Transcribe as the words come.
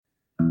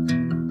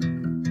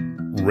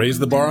Raise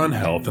the bar on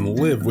health and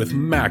live with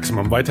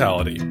maximum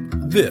vitality.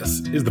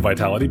 This is the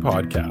Vitality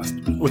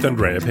Podcast with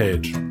Andrea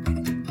Page.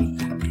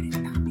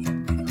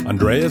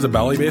 Andrea is a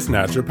Bali-based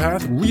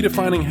naturopath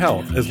redefining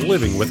health as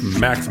living with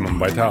maximum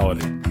vitality.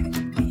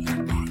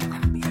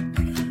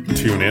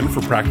 Tune in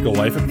for practical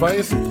life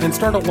advice and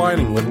start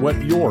aligning with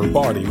what your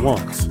body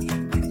wants.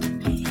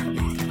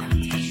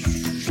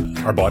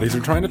 Our bodies are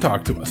trying to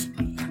talk to us.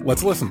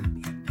 Let's listen.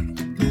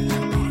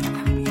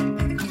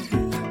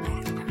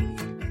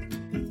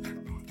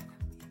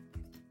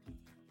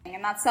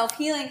 And that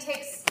self-healing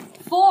takes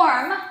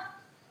form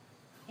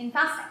in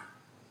fasting.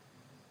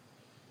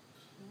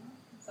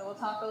 So we'll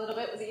talk a little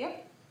bit. Was it you?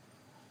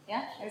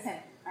 Yeah? It was him.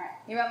 All right.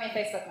 He wrote me a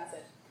Facebook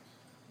message.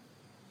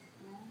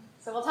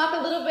 So we'll talk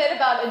a little bit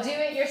about a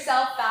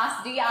do-it-yourself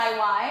fast, DIY,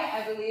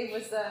 I believe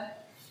was the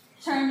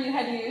term you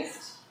had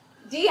used.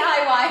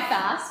 DIY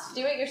fast,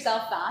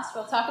 do-it-yourself fast.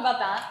 We'll talk about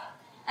that.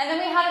 And then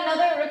we had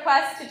another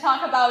request to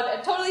talk about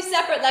a totally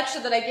separate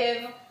lecture that I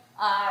give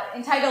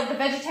entitled The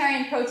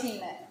Vegetarian Protein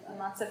Myth. And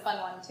that's a fun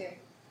one too.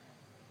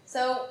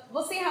 So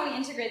we'll see how we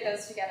integrate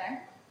those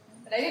together.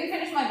 But I didn't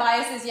finish my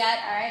biases yet,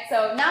 all right?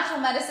 So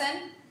natural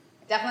medicine,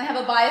 I definitely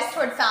have a bias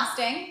toward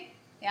fasting.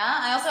 Yeah,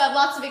 I also have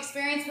lots of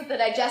experience with the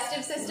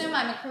digestive system.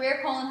 I'm a career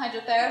colon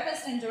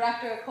hydrotherapist and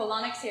director of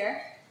colonics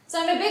here. So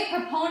I'm a big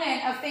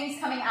proponent of things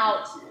coming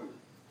out.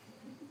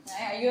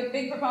 Okay, are you a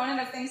big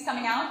proponent of things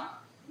coming out?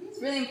 It's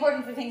really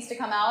important for things to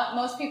come out.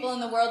 Most people in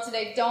the world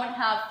today don't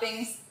have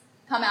things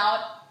come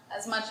out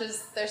as much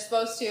as they're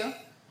supposed to.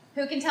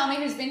 Who can tell me,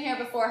 who's been here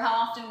before, how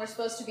often we're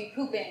supposed to be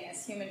pooping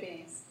as human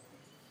beings?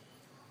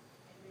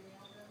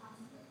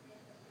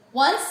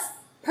 Once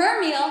per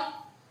meal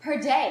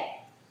per day.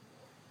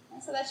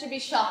 So that should be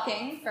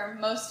shocking for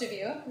most of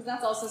you, because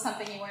that's also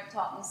something you weren't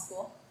taught in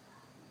school.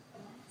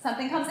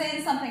 Something comes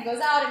in, something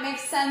goes out, it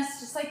makes sense,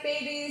 just like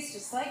babies,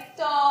 just like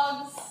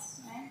dogs.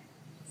 Right?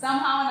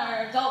 Somehow in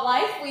our adult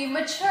life, we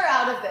mature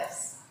out of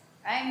this.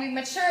 Right? And we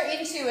mature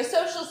into a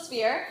social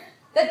sphere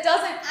that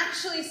doesn't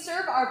actually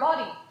serve our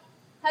body.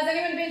 Has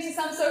anyone been to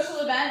some social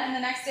event and the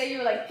next day you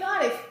were like,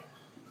 God, I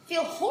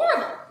feel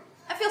horrible.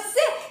 I feel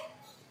sick.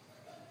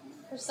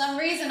 For some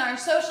reason, our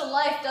social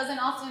life doesn't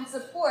often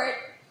support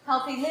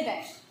healthy living.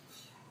 If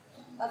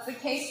that's the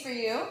case for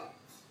you,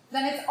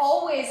 then it's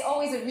always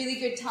a really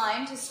good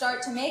time to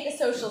start to make a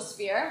social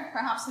sphere,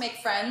 perhaps make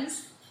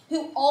friends,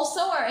 who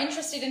also are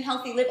interested in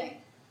healthy living.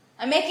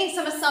 I'm making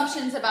some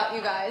assumptions about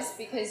you guys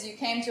because you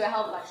came to a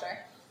health lecture.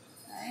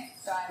 Right?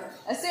 So I'm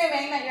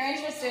assuming that you're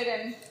interested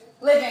in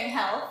living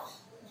health.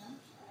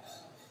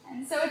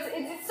 And so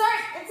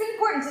it's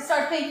important to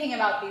start thinking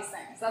about these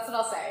things. That's what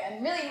I'll say.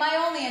 And really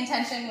my only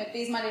intention with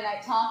these Monday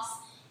night talks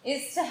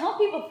is to help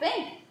people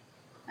think.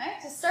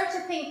 Right? To start to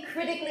think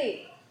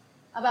critically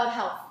about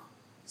health.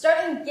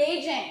 Start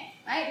engaging,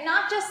 right?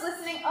 Not just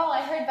listening, oh,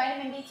 I heard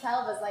vitamin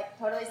B12 is like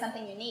totally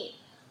something you need.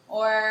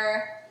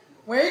 Or,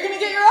 where are you going to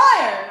get your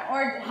iron?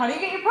 Or, how do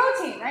you get your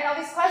protein, right? All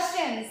these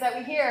questions that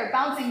we hear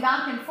bouncing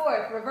back and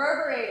forth,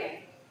 reverberating.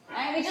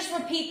 Right? We just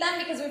repeat them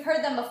because we've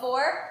heard them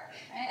before.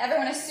 Right?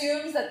 Everyone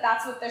assumes that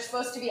that's what they're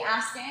supposed to be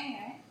asking.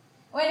 Right?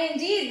 When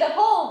indeed, the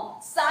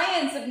whole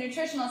science of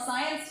nutritional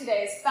science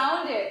today is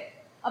founded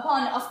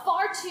upon a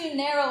far too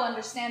narrow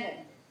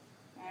understanding.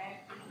 Right?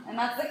 And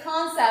that's the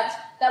concept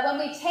that when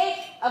we take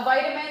a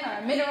vitamin or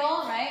a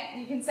mineral, right?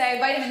 You can say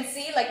vitamin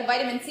C, like a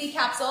vitamin C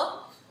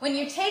capsule. When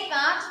you take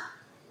that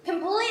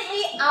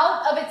completely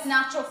out of its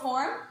natural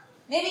form,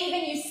 maybe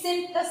even you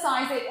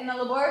synthesize it in the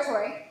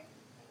laboratory,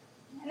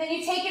 and then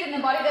you take it in the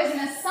body, there's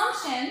an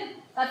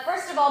assumption that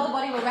first of all the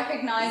body will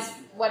recognize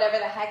whatever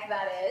the heck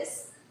that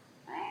is.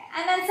 Right?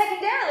 And then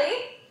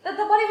secondarily, that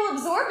the body will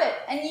absorb it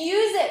and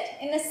use it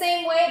in the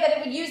same way that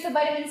it would use the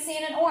vitamin C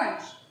in an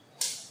orange.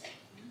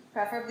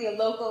 Preferably a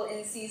local,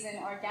 in-season,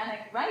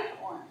 organic, ripe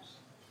orange.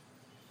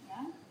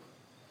 Yeah?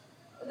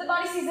 But the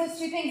body sees those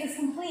two things as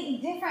completely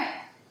different.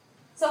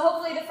 So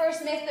hopefully the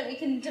first myth that we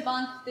can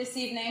debunk this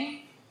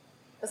evening,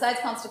 besides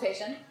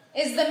constipation,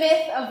 is the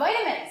myth of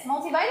vitamins,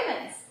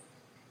 multivitamins.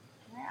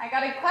 I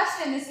got a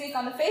question this week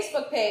on the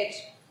Facebook page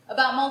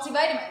about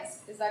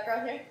multivitamins. Is that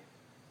girl here?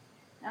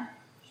 No?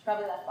 She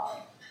probably left Bali.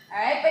 All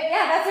right, but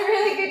yeah, that's a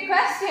really good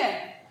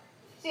question.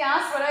 She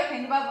asked what I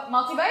think about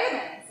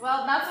multivitamins.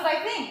 Well, that's what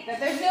I think, that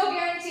there's no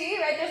guarantee,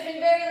 right? There's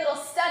been very little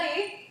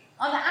study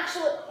on the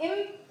actual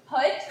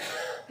input,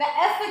 the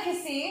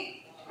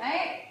efficacy,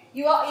 right?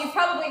 You've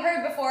probably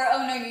heard before,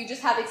 oh no, you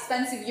just have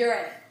expensive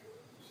urine,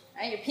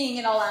 right? You're peeing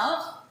it all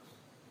out.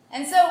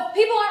 And so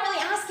people aren't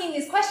really asking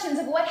these questions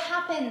of what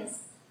happens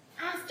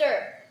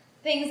after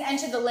things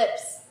enter the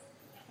lips.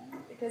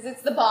 Because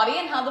it's the body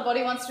and how the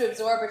body wants to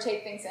absorb or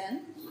take things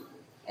in.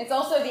 It's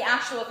also the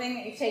actual thing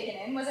that you've taken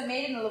in. Was it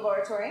made in the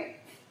laboratory?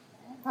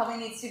 It probably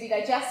needs to be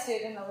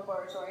digested in the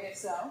laboratory, if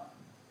so.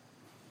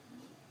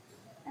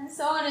 And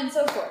so on and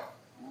so forth.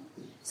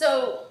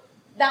 So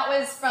that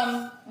was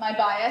from my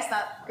bias,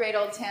 that great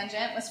old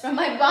tangent, was from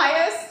my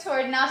bias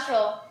toward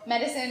natural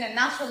medicine and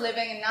natural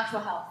living and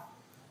natural health.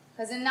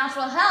 Because in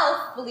natural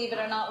health, believe it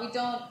or not, we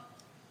don't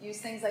use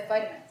things like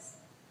vitamins.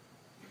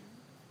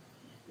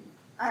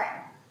 All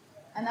right.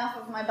 Enough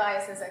of my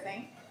biases, I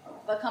think.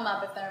 They'll come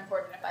up if they're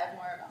important, if I have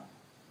more of them.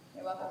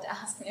 You're welcome to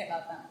ask me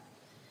about them.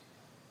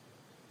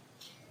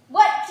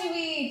 What do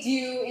we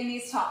do in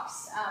these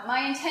talks?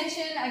 My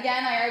intention,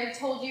 again, I already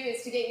told you,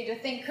 is to get you to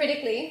think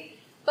critically.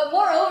 But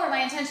moreover,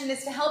 my intention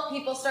is to help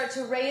people start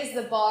to raise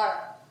the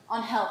bar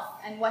on health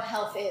and what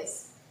health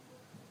is.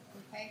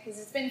 Okay? Because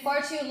it's been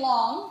far too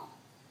long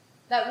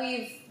that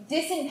we've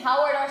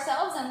disempowered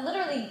ourselves and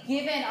literally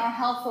given our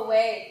health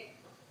away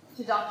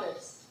to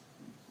doctors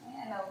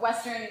and the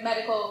Western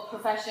medical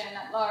profession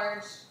at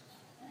large.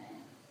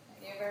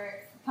 Have you ever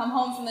come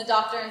home from the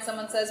doctor and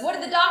someone says, "What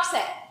did the doc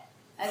say?"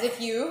 As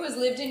if you, who's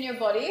lived in your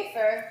body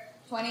for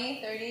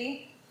 20,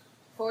 30,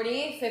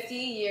 40, 50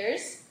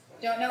 years,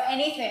 don't know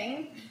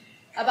anything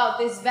about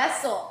this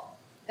vessel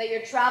that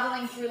you're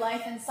traveling through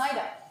life inside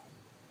of.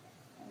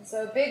 And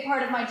so a big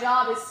part of my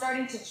job is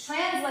starting to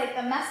translate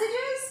the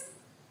messages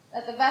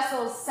that the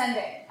vessel is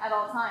sending at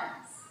all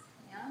times.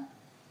 Yeah?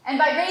 And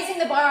by raising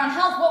the bar on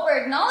health, what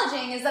we're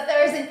acknowledging is that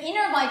there is an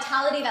inner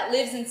vitality that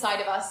lives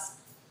inside of us.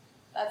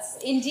 That's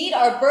indeed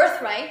our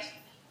birthright,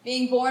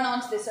 being born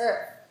onto this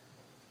earth.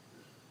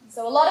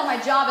 So a lot of my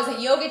job as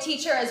a yoga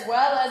teacher, as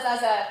well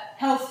as a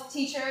health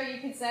teacher, you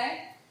could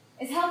say,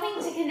 is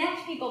helping to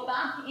connect people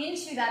back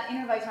into that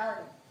inner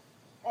vitality,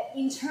 that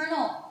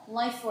internal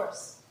life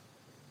force.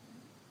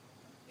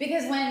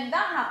 Because when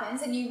that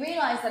happens and you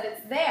realize that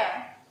it's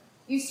there,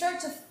 you start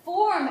to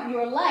form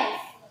your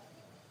life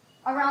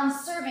around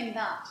serving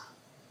that,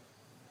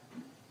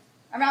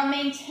 around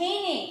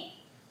maintaining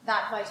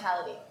that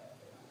vitality.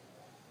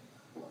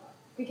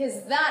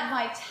 Because that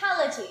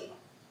vitality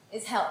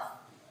is health.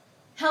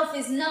 Health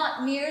is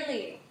not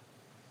merely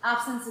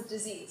absence of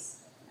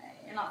disease. Right?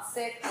 You're not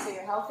sick, so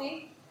you're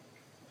healthy.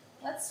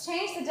 Let's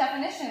change the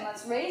definition.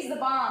 Let's raise the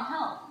bar on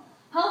health.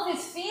 Health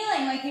is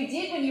feeling like you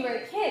did when you were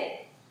a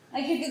kid.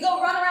 Like you could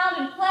go run around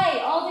and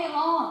play all day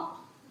long.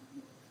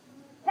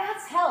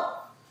 That's health.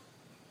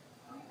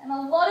 And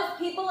a lot of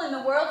people in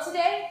the world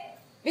today,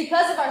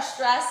 because of our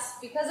stress,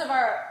 because of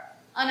our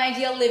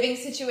unideal living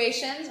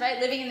situations, right?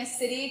 Living in a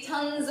city,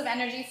 tons of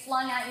energy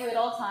flung at you at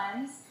all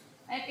times,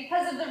 right?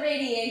 Because of the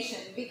radiation,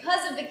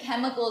 because of the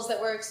chemicals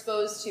that we're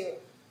exposed to,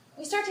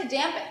 we start to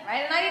dampen,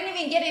 right? And I didn't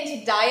even get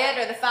into diet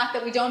or the fact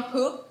that we don't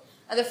poop,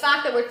 or the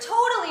fact that we're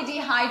totally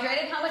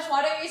dehydrated. How much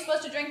water are you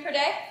supposed to drink per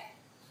day?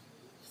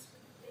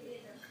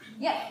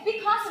 Yeah, be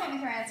confident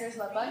with your answers,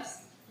 love bugs.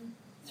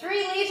 3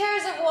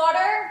 liters of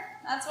water,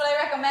 that's what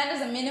I recommend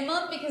as a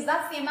minimum, because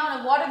that's the amount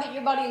of water that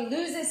your body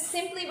loses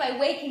simply by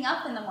waking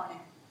up in the morning.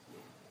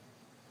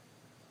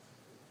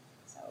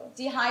 So,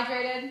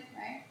 dehydrated,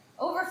 right?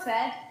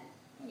 Overfed,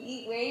 you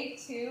eat way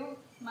too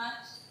much.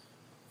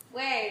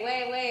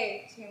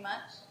 Way too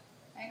much,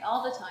 right?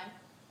 All the time.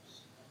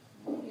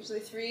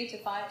 Usually 3 to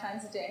 5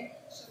 times a day.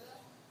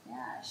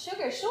 Yeah,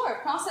 sugar, sure,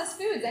 processed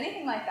foods,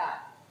 anything like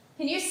that.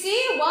 Can you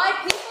see why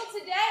people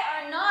today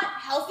are not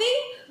healthy?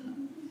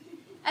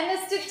 And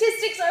the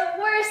statistics are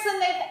worse than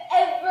they've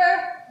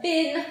ever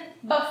been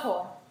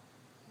before.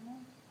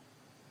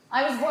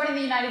 I was born in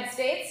the United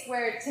States,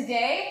 where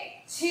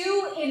today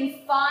 2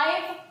 in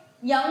 5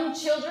 young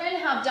children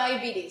have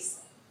diabetes.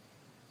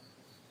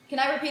 Can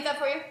I repeat that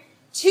for you?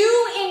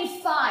 2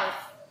 in 5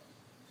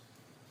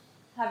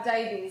 have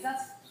diabetes.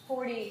 That's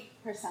 40%.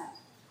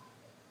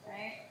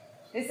 Right?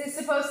 This is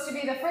supposed to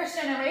be the first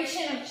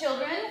generation of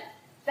children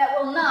that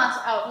will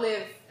not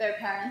outlive their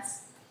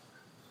parents.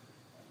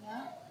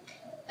 Yeah?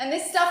 And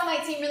this stuff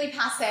might seem really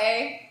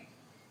passé,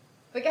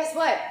 but guess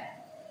what?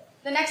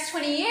 The next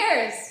 20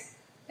 years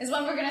is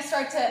when we're going to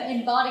start to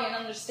embody and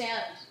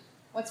understand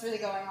what's really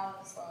going on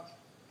in this world.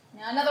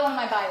 Now, another one of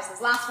my biases,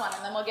 last one,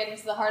 and then we'll get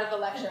into the heart of the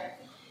lecture,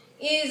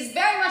 is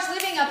very much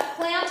living a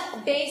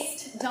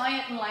plant-based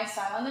diet and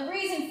lifestyle. And the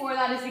reason for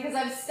that is because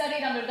I've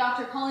studied under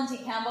Dr. Colin T.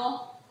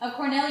 Campbell of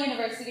Cornell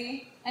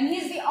University, and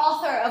he's the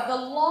author of the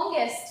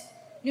longest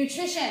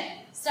nutrition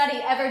study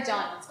ever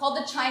done. It's called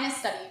the China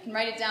Study. You can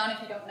write it down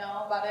if you don't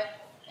know about it.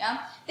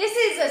 Yeah? This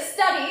is a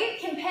study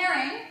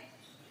comparing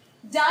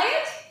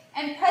diet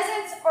and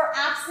presence or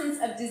absence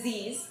of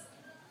disease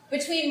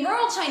between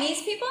rural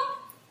Chinese people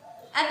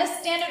and the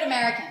standard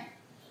American.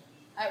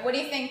 All right, what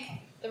do you think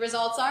the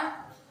results are?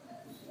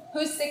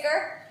 Who's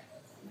sicker?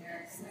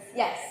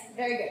 Yes,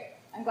 very good.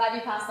 I'm glad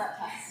you passed that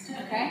test,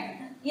 okay?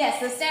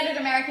 Yes, the standard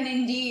American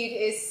indeed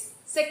is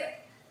sicker.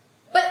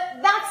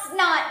 But that's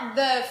not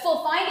the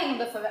full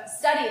finding of the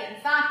study. In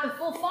fact, the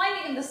full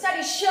finding of the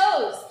study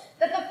shows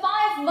that the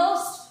 5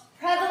 most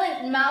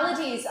prevalent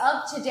maladies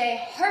of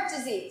today, heart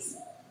disease,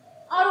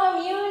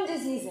 autoimmune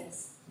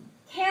diseases,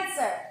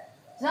 cancer,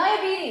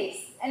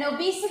 diabetes, and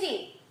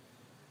obesity,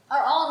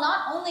 are all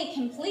not only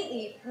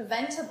completely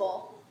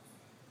preventable,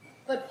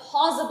 but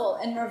pausable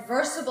and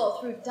reversible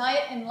through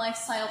diet and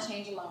lifestyle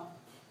change alone.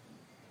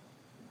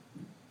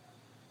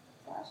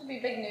 So that should be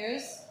big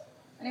news.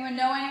 Anyone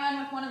know anyone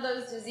with one of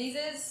those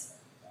diseases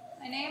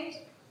I named?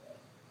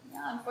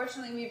 Yeah,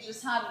 unfortunately, we've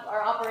just had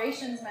our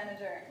operations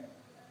manager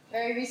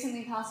very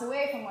recently pass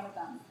away from one of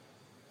them.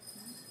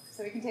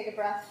 So we can take a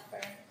breath for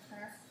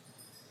her.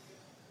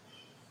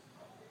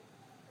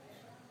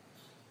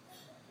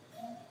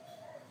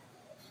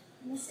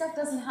 this stuff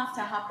doesn't have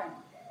to happen.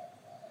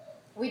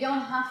 We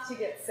don't have to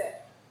get sick.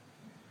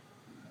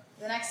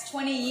 The next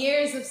 20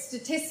 years of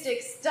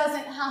statistics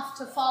doesn't have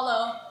to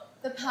follow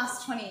the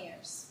past 20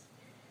 years.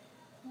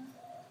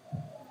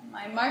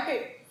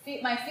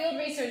 My field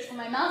research for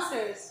my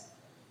master's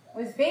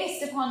was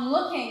based upon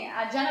looking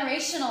at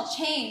generational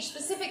change,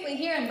 specifically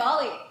here in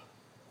Bali,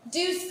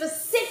 due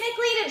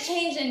specifically to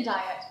change in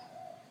diet.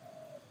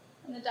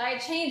 When the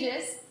diet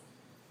changes,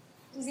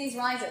 disease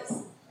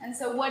rises. And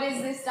so what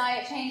is this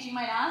diet change, you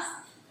might ask?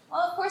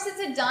 Well, of course, it's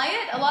a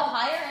diet a lot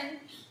higher in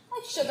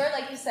like sugar,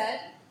 like you said.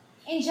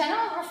 In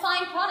general,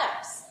 refined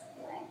products,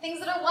 right? Things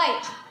that are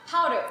white,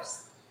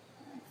 powders,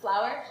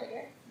 flour,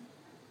 sugar.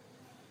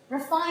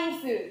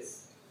 Refined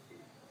foods.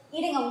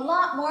 Eating a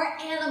lot more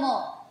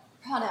animal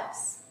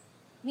products,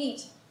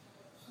 meat.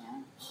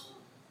 Yeah?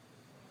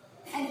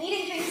 And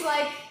eating things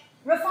like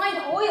refined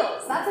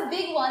oils. That's a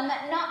big one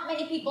that not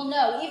many people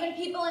know, even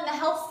people in the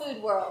health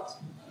food world.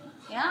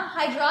 Yeah?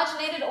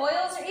 Hydrogenated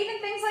oils, or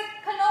even things like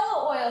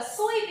canola oil,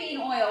 soybean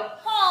oil,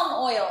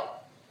 palm oil.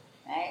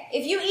 Right?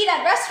 If you eat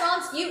at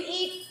restaurants, you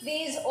eat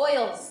these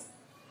oils.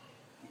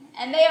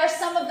 And they are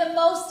some of the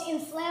most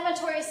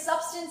inflammatory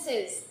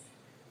substances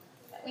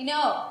that we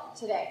know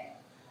today.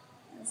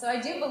 And so I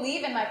do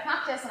believe in my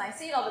practice, and I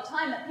see it all the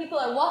time, that people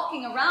are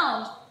walking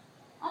around,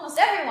 almost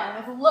everyone,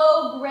 with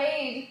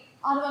low-grade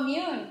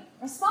autoimmune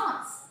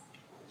response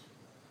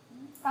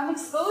from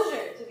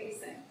exposure to these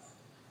things.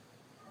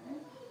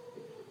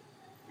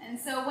 And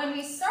so when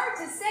we start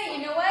to say,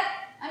 you know what,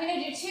 I'm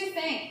going to do two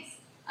things.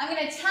 I'm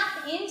going to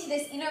tap into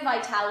this inner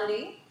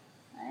vitality,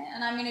 right?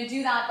 And I'm going to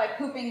do that by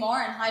pooping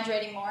more and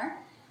hydrating more,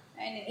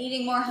 right? And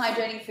eating more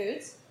hydrating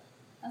foods.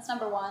 That's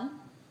number one.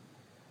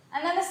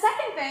 And then the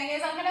second thing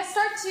is I'm going to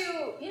start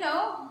to,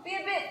 be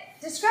a bit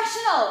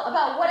discretional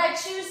about what I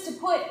choose to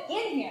put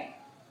in here.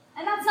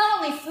 And that's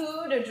not only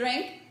food or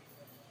drink.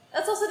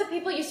 That's also the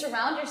people you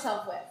surround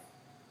yourself with.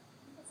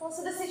 That's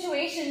also the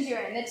situations you're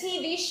in, the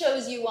TV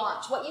shows you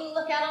watch, what you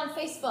look at on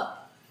Facebook.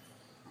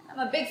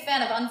 I'm a big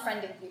fan of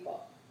unfriending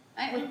people,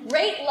 right? With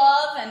great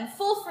love and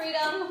full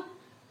freedom.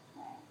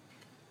 Right?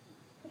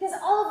 Because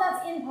all of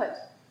that's input.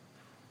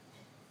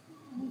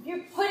 If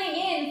you're putting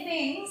in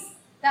things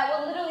that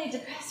will literally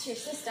depress your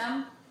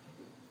system,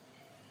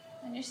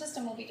 then your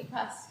system will be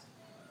depressed.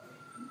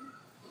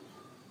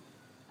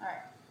 All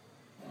right.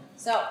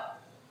 So,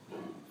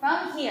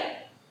 from here,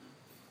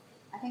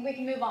 I think we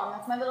can move on.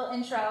 That's my little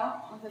intro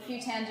with a few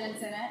tangents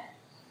in it.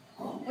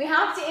 We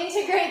have to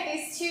integrate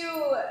these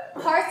two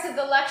parts of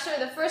the lecture.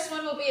 The first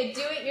one will be a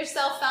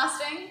do-it-yourself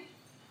fasting.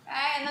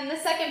 Okay? And then the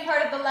second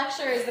part of the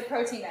lecture is the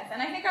protein myth.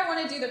 And I think I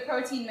want to do the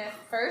protein myth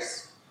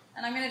first.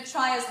 And I'm going to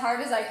try as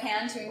hard as I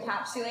can to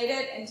encapsulate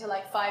it into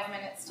like 5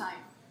 minutes time.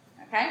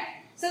 Okay?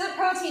 So the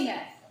protein myth.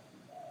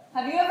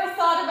 Have you ever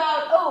thought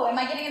about, am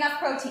I getting enough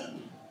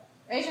protein?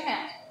 Raise your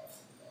hand.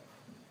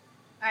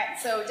 All right,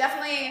 so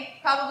definitely,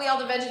 probably all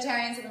the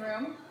vegetarians in the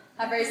room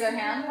have raised their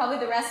hand. Probably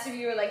the rest of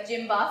you are like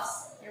gym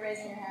buffs. You're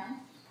raising your hand.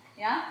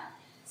 Yeah?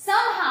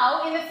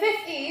 Somehow, in the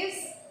 50s,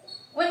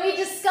 when we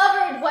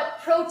discovered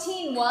what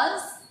protein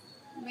was,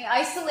 we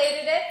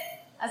isolated it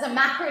as a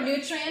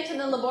macronutrient in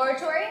the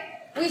laboratory,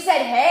 we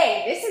said,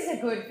 hey, this is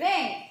a good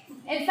thing.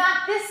 In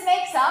fact, this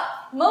makes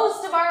up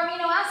most of our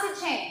amino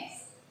acid chains.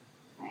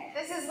 Right?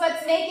 This is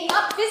what's making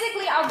up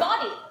physically our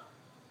body.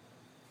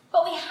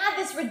 But we had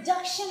this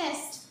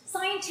reductionist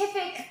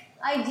scientific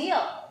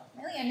ideal,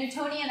 really a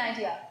Newtonian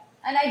idea,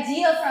 an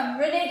idea from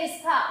René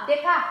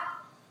Descartes,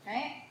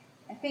 right?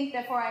 I think,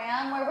 therefore I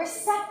am, where we're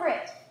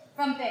separate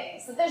from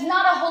things, that there's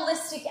not a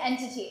holistic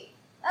entity.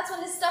 That's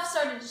when this stuff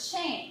started to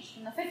change,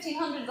 from the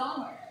 1500s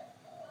onward.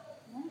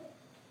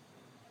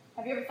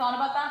 Have you ever thought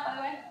about that, by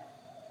the way?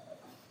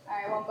 All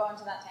right, I won't go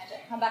into that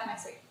tangent. Come back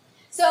next week.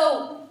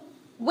 So,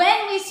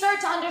 when we start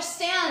to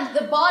understand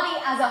the body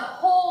as a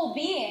whole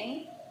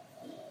being,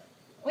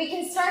 we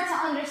can start to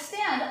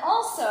understand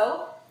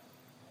also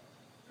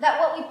that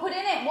what we put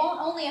in it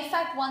won't only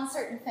affect one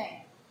certain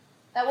thing.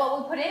 That what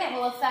we put in it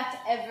will affect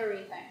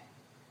everything.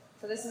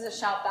 So this is a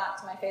shout back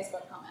to my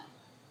Facebook comment.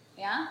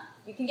 Yeah?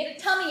 You can get a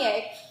tummy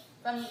ache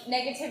from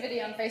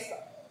negativity on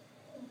Facebook.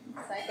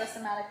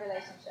 Psychosomatic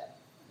relationship.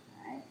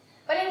 All right?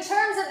 But in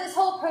terms of this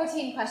whole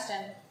protein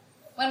question,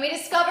 when we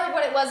discovered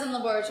what it was in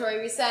laboratory,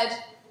 we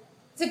said,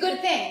 it's a good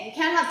thing. You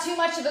can't have too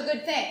much of a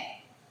good thing.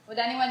 Would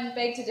anyone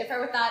beg to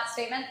differ with that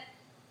statement?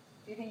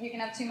 Do you think you can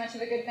have too much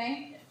of a good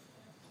thing?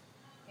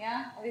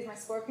 Yeah? Are these my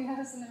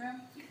Scorpios in the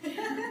room?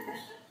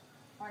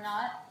 Or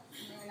not?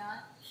 Maybe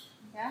not?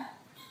 Yeah?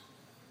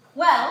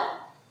 Well,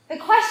 the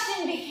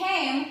question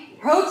became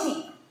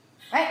protein.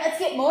 Right? Let's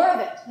get more of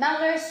it.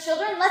 Malnourished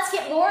children, let's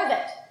get more of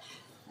it.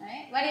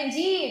 Right? When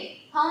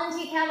indeed, Colin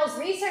T. Campbell's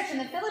research in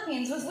the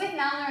Philippines was with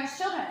malnourished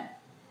children.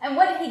 And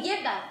what did he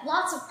give them?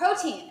 Lots of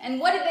protein. And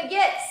what did they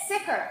get?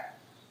 Sicker.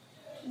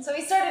 And so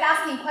he started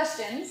asking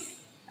questions.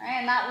 Right,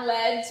 and that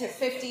led to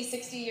 50,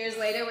 60 years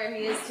later where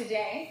he is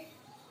today.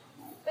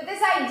 But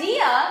this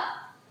idea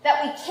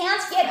that we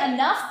can't get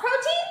enough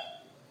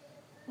protein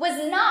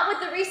was not what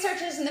the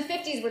researchers in the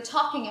 50s were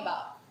talking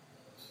about.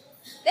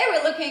 they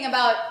were looking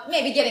about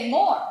maybe getting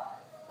more.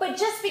 But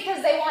just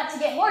because they want to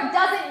get more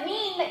doesn't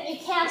mean that you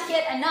can't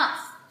get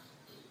enough.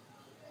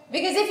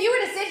 Because if you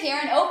were to sit here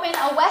and open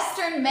a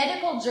Western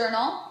medical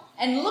journal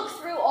and look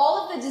through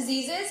all of the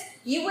diseases,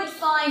 you would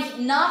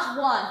find not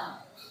one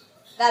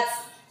that's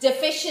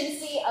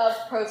deficiency of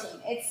protein.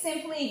 It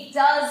simply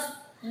does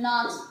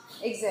not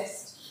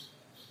exist.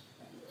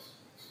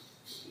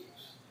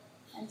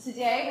 And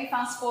today we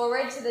fast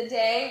forward to the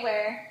day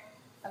where,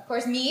 of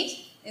course,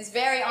 meat is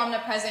very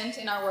omnipresent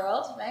in our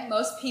world, right?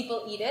 Most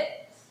people eat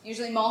it,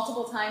 usually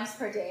multiple times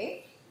per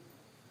day.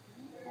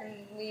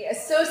 And we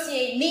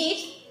associate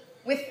meat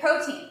with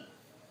protein.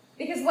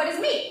 Because what is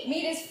meat?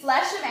 Meat is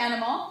flesh of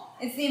animal.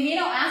 It's the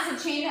amino acid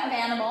chain of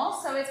animal,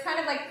 so it's kind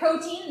of like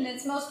protein in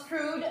its most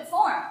crude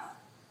form.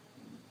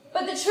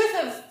 But the truth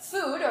of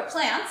food, or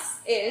plants,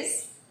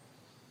 is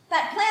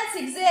that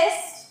plants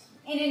exist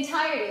in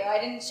entirety. I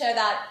didn't share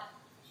that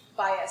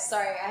bias,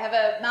 sorry. I have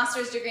a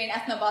master's degree in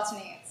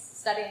ethnobotany. It's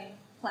studying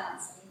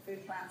plants and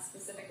food plants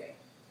specifically.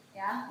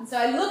 Yeah? And so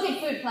I look at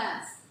food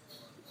plants.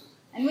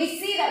 And we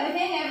see that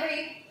within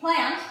every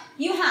plant,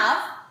 you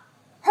have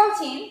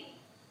protein,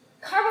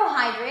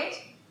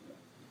 carbohydrate,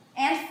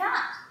 and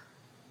fat.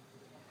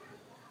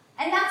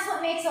 And that's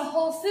what makes a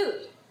whole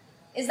food,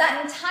 is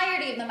that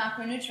entirety of the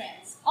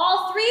macronutrients.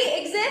 All three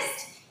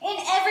exist in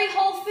every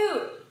whole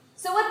food.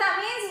 So what that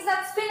means is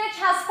that spinach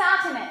has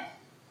fat in it,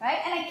 right?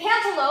 And a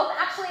cantaloupe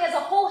actually has a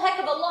whole heck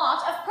of a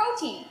lot of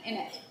protein in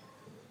it.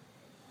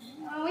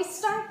 When we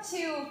start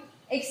to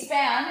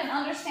expand and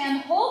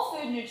understand whole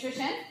food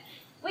nutrition,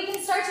 we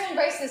can start to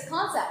embrace this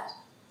concept.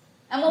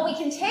 And what we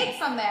can take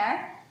from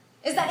there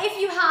is that if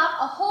you have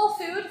a whole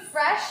food,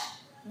 fresh,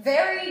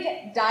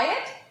 varied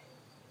diet,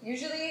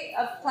 usually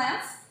of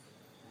plants,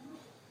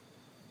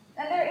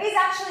 then there is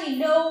actually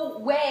no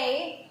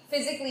way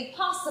physically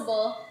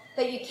possible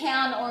that you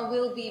can or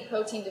will be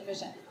protein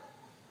deficient.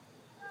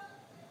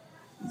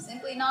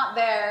 Simply not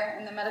there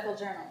in the medical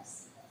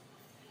journals.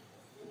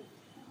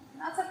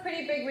 And that's a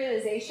pretty big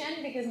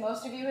realization because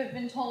most of you have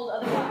been told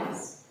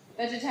otherwise.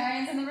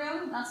 Vegetarians in the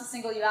room, not to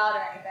single you out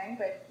or anything,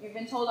 but you've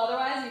been told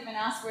otherwise, you've been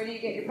asked where do you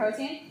get your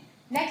protein.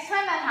 Next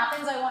time that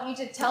happens, I want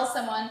you to tell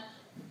someone,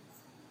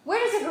 where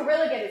does a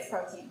gorilla get its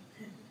protein?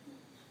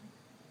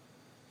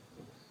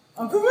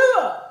 A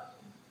gorilla!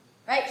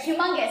 Right?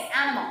 Humongous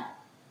animal.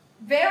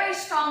 Very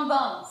strong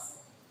bones.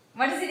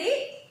 What does it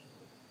eat?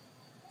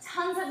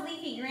 Tons of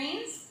leafy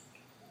greens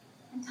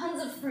and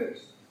tons of fruit.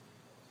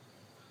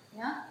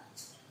 Yeah?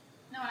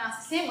 No one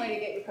asks him where do you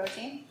get your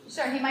protein.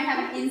 Sure, he might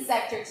have an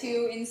insect or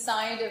two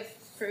inside of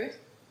fruit.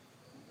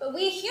 But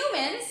we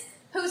humans,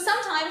 who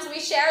sometimes we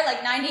share like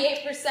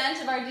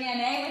 98% of our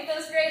DNA with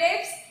those great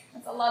apes,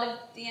 that's a lot of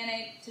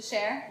DNA to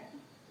share.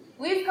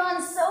 We've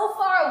gone so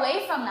far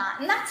away from that.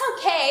 And that's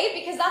okay,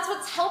 because that's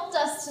what's helped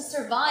us to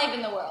survive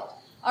in the world.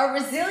 Our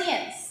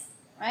resilience,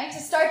 right? To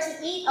start to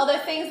eat other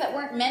things that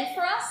weren't meant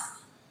for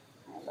us.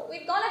 But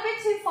we've gone a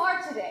bit too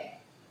far today.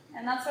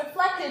 And that's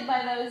reflected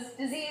by those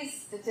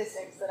disease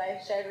statistics that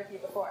I shared with you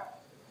before.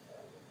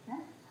 Yeah?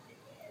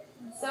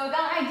 So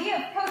that idea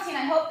of protein,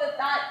 I hope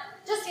that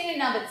just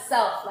in and of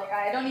itself, like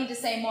I don't need to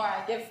say more,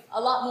 I give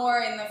a lot more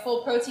in the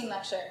full protein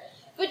lecture.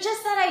 But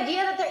just that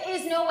idea that there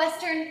is no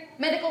Western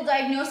medical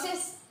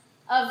diagnosis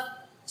of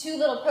too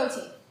little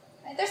protein.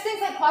 Right? There's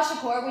things like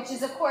kwashiorkor, which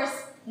is, of course,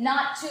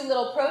 not too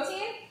little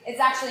protein. It's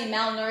actually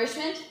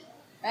malnourishment.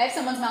 Right? If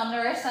someone's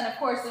malnourished, then, of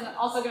course, they're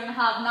also going to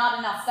have not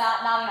enough fat,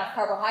 not enough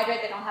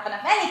carbohydrate. They don't have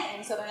enough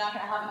anything, so they're not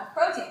going to have enough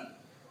protein.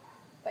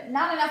 But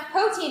not enough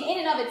protein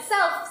in and of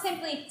itself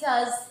simply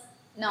does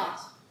not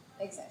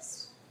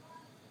exist.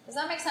 Does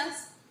that make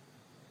sense?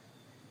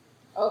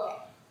 Okay.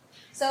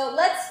 So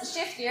let's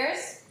shift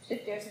gears.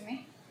 Shift gears with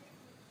me.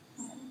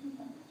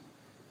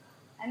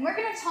 And we're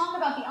going to talk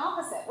about the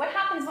opposite. What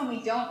happens when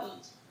we don't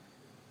eat?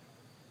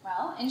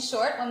 Well, in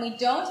short, when we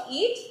don't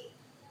eat,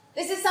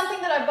 this is something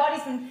that our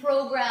body's been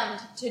programmed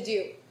to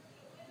do.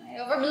 Right?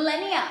 Over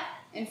millennia,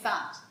 in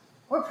fact.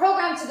 We're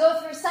programmed to go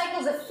through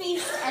cycles of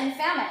feast and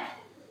famine.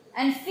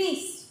 And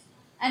feast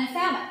and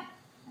famine.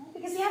 Right?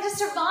 Because we had to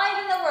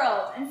survive in the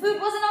world. And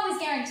food wasn't always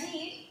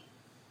guaranteed.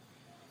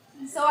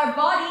 And so our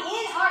body,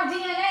 in our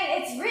DNA,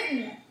 it's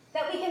written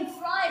that we can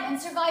thrive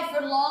and survive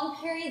for long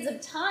periods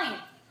of time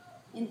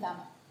in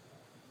famine.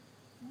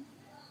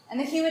 And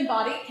the human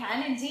body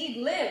can indeed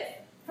live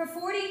for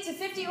 40 to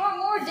 50 or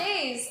more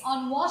days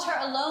on water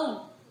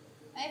alone.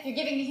 Right? If you're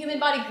giving the human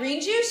body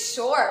green juice,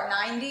 sure,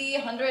 90,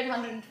 100,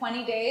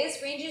 120 days,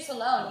 green juice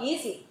alone,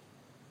 easy.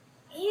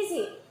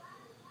 Easy.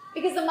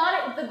 Because the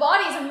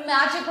body is a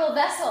magical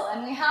vessel,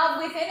 and we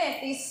have within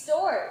it these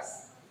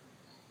stores.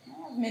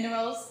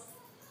 Minerals,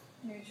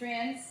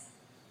 nutrients,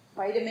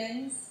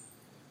 vitamins.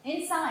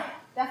 Inside,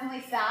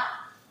 definitely fat.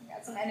 We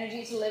got some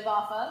energy to live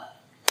off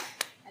of.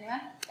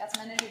 Anyone? Got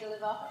some energy to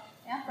live off of?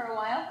 Yeah, for a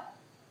while?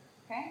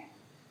 Okay.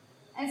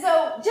 And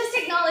so just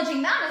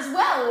acknowledging that as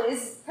well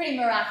is pretty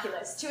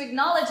miraculous. To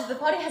acknowledge that the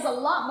body has a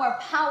lot more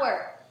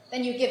power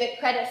than you give it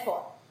credit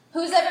for.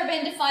 Who's ever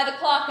been to 5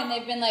 o'clock and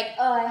they've been like,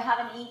 oh, I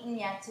haven't eaten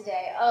yet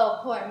today.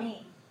 Oh, poor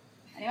me.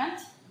 Anyone?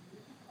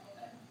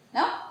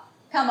 No?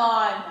 Come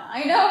on.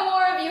 I know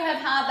more of you have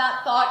had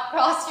that thought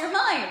cross your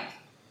mind.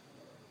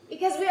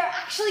 Because we are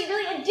actually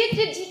really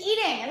addicted to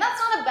eating, and that's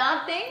not a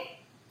bad thing.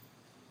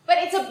 But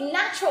it's a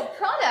natural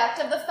product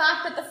of the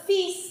fact that the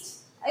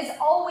feast is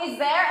always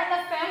there and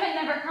the famine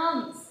never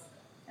comes.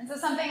 And so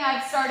something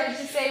I've started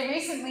to say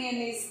recently in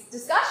these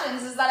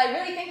discussions is that I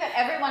really think that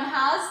everyone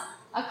has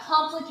a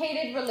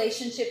complicated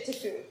relationship to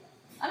food.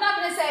 I'm not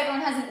going to say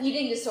everyone has an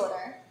eating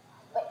disorder,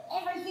 but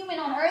every human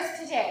on earth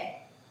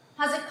today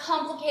has a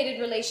complicated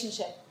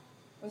relationship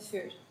with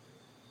food.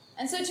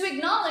 And so to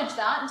acknowledge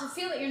that and to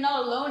feel that you're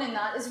not alone in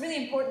that is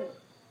really important.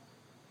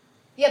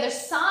 The other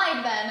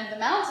side then of the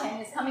mountain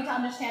is coming to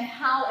understand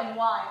how and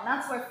why, and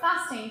that's where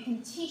fasting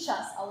can teach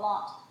us a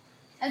lot.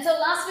 And so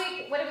last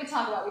week, what did we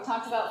talk about? We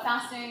talked about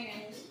fasting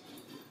and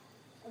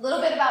a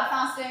little bit about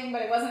fasting,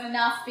 but it wasn't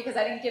enough because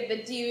I didn't give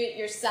the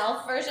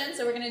do-it-yourself version,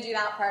 so we're going to do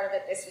that part of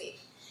it this week.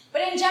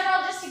 But in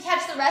general, just to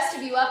catch the rest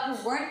of you up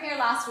who weren't here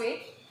last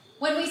week,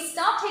 when we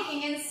stop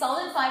taking in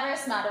solid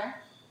fibrous matter,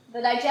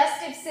 the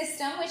digestive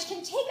system, which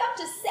can take up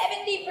to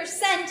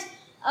 70%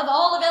 of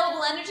all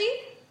available energy,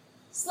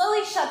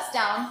 slowly shuts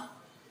down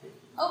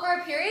over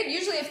a period,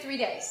 usually of 3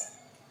 days.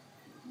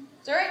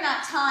 During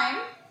that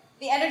time,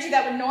 the energy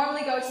that would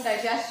normally go to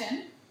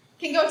digestion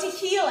can go to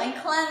heal and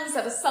cleanse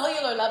at a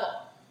cellular level.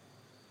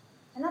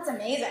 And that's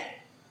amazing,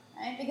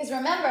 right? Because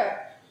remember,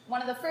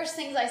 one of the first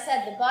things I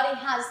said, the body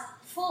has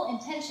full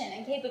intention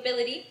and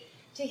capability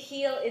to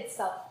heal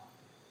itself.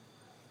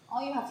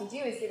 All you have to do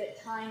is give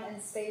it time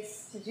and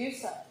space to do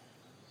so.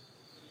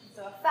 And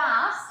so a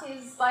fast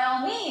is, by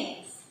all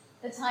means,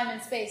 the time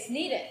and space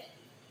needed.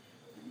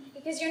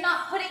 Because you're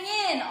not putting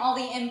in all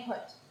the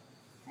input.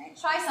 Right?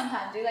 Try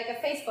sometime, do like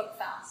a Facebook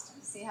fast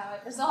and see how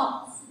it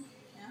resolves.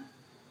 Yeah?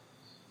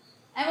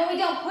 And when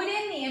we don't put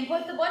in the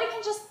input, the body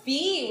can just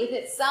be with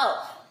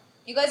itself.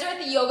 You guys are at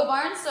the yoga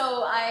barn,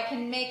 so I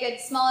can make a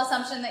small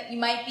assumption that you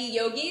might be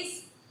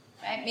yogis.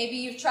 Right? Maybe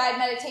you've tried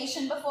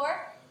meditation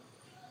before.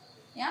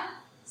 Yeah?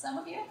 Some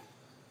of you?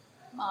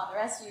 Come on, the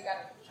rest of you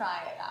got to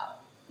try it out.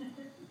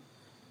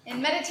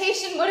 In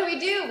meditation, what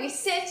do? We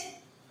sit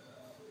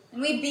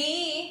and we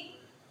be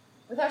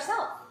with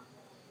ourselves.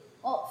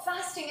 Well,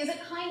 fasting is a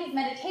kind of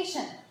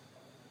meditation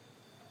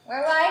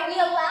whereby we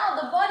allow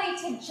the body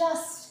to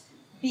just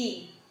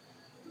be.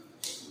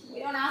 We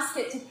don't ask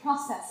it to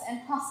process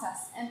and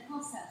process and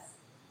process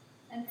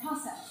and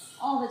process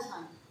all the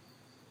time.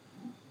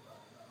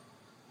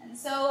 And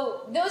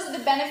so those are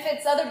the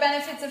benefits. Other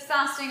benefits of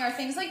fasting are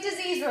things like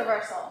disease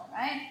reversal,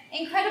 right?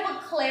 Incredible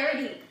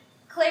clarity.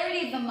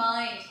 Clarity of the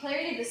mind,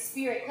 clarity of the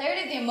spirit,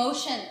 clarity of the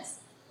emotions.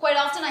 Quite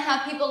often I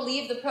have people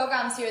leave the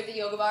programs here at the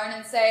Yoga Barn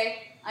and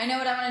say, I know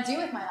what I want to do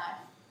with my life.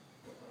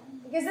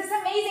 Because this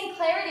amazing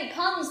clarity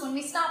comes when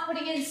we stop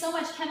putting in so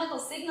much chemical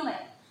signaling.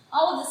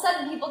 All of a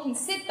sudden people can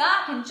sit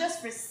back and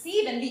just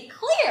receive and be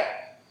clear.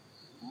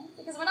 Right?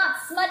 Because we're not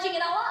smudging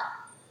it all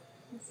up.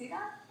 You see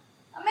that?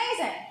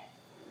 Amazing.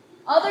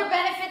 Other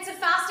benefits of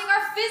fasting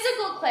are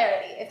physical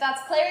clarity. If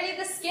that's clarity of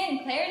the skin,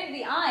 clarity of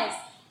the eyes,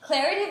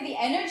 clarity of the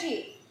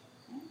energy,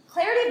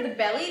 clarity of the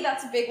belly,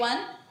 that's a big one.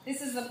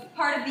 This is the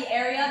part of the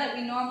area that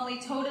we normally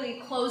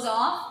totally close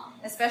off,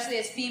 especially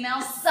as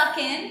females, suck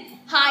in,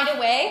 hide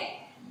away.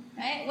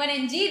 Right? When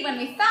indeed, when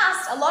we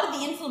fast, a lot of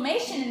the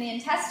inflammation in the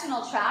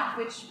intestinal tract,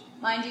 which,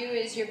 mind you,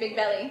 is your big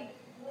belly,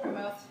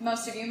 for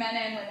most of you, men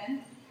and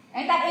women,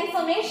 right? That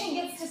inflammation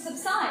gets to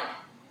subside.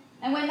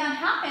 And when that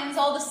happens,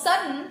 all of a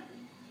sudden,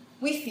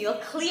 we feel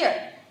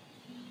clear.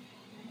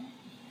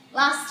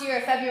 Last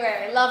year,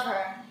 February, love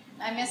her.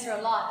 I miss her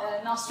a lot.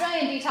 An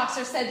Australian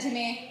detoxer said to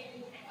me,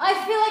 I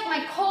feel like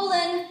my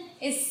colon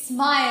is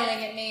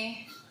smiling at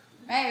me.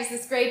 Right? It was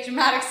this great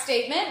dramatic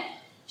statement.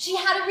 She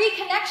had a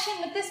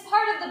reconnection with this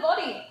part of the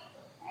body.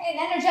 In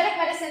energetic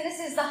medicine, this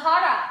is the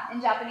hara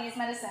in Japanese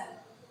medicine,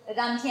 the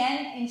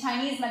dantian in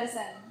Chinese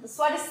medicine, the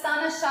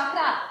swadhisthana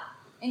chakra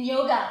in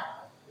yoga.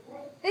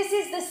 This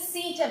is the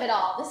seat of it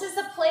all. This is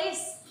the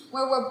place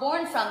where we're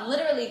born from,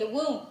 literally the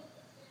womb.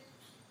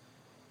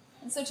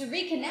 And so to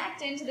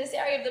reconnect into this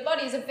area of the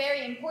body is a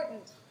very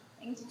important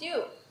thing to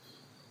do.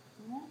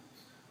 Yeah.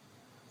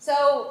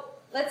 So,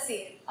 let's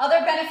see. Other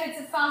benefits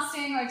of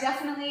fasting are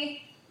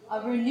definitely a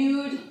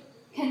renewed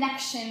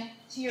connection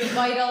to your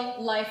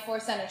vital life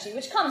force energy,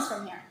 which comes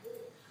from here.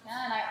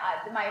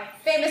 Yeah, and my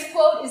famous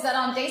quote is that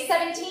on day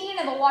 17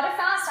 of a water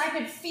fast, I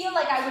could feel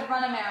like I would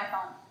run a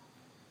marathon.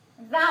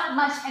 That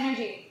much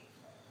energy.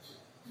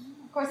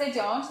 Of course I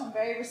don't. I'm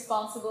very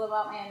responsible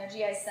about my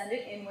energy. I send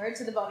it inward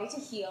to the body to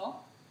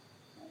heal.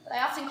 But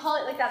I often call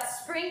it like that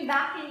spring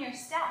back in your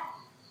step.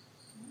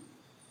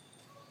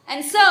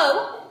 And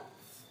so,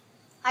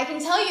 I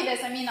can tell you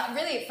this, I mean,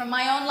 really, from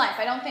my own life.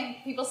 I don't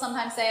think people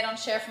sometimes say I don't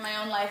share from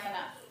my own life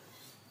enough.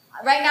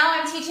 Right now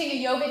I'm teaching a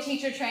yoga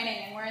teacher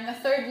training, and we're in the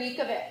 3rd week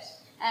of it.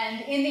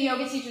 And in the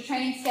yoga teacher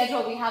training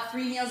schedule, we have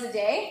 3 meals a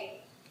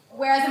day.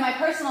 Whereas in my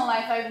personal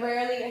life, I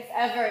rarely, if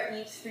ever,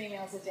 eat 3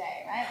 meals a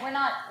day, right? We're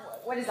not,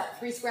 what is that,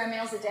 3 square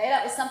meals a day?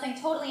 That was something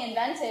totally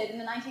invented in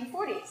the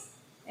 1940s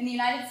in the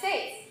United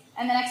States,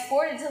 and then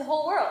exported to the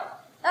whole world.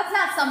 That's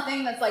not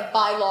something that's like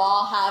by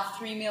law, have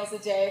 3 meals a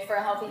day for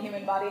a healthy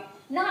human body.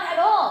 Not at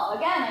all.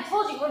 Again, I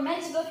told you, we're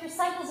meant to go through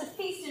cycles of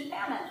feast and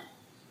famine.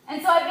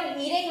 And so I've been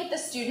eating with the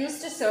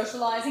students to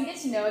socialize and get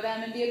to know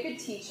them and be a good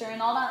teacher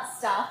and all that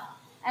stuff.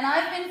 And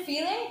I've been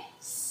feeling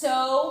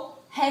so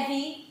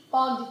heavy,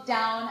 bogged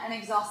down, and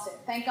exhausted.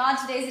 Thank God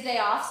today's a day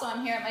off, so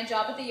I'm here at my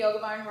job at the Yoga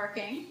Barn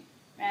working,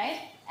 right?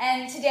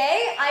 And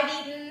today I've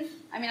eaten,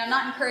 I'm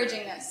not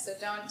encouraging this, so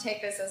don't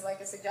take this as like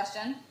a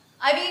suggestion.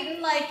 I've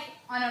eaten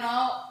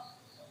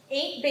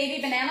 8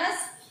 baby bananas,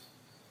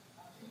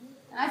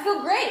 and I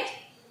feel great.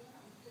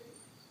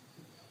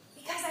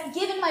 Because I've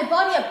given my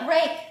body a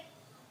break.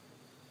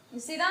 You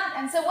see that?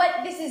 And so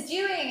what this is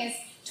doing is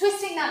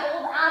twisting that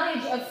old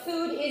adage of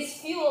food is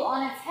fuel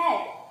on its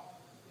head.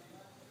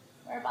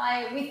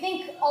 Whereby we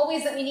think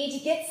always that we need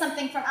to get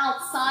something from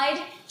outside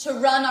to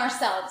run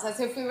ourselves, as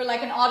if we were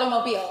like an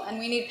automobile and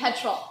we need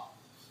petrol.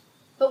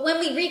 But when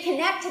we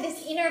reconnect to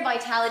this inner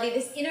vitality,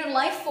 this inner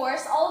life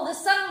force, all of a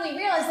sudden we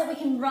realize that we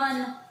can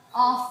run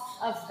off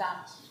of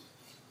that.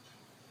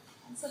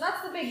 And so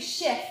that's the big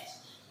shift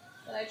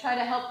that I try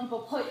to help people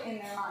put in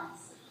their minds.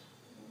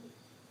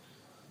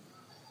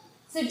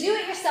 So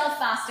do-it-yourself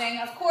fasting,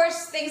 of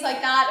course, things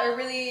like that are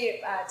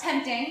really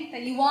tempting,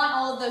 that you want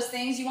all of those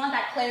things, you want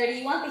that clarity,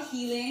 you want the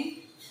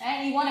healing,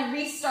 right? You want a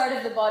restart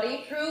of the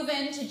body,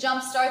 proven to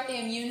jumpstart the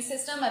immune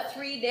system, a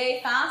 3-day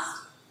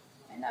fast.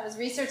 And that was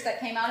research that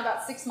came out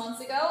about 6 months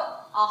ago.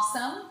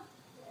 Awesome.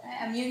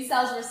 Right? Immune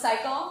cells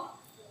recycle,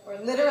 or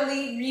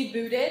literally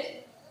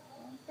rebooted.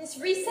 This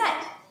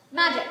reset,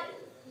 magic,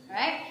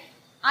 right?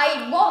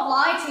 I won't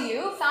lie to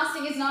you,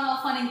 fasting is not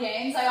all fun and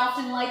games. I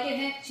often liken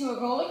it to a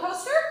roller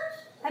coaster.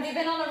 Have you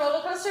been on a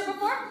roller coaster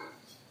before?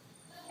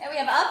 Yeah, we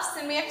have ups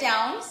and we have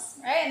downs,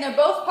 right? And they're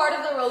both part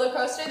of the roller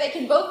coaster. They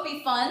can both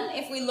be fun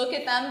if we look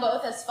at them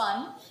both as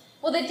fun.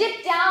 Well, the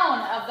dip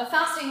down of the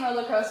fasting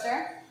roller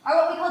coaster are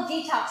what we call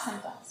detox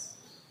symptoms.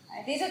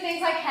 Right? These are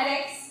things like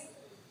headaches,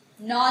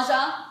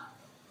 nausea,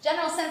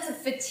 general sense of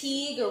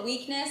fatigue or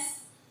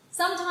weakness,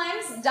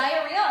 sometimes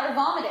diarrhea or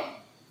vomiting.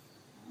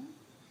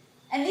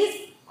 And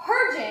these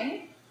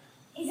purging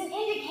is an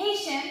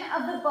indication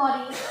of the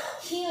body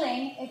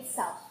healing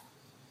itself.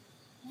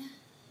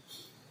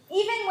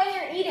 Even when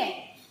you're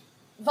eating,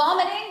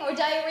 vomiting or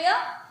diarrhea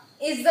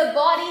is the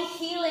body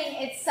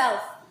healing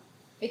itself.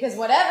 Because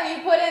whatever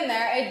you put in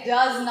there, it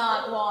does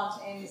not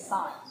want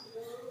inside.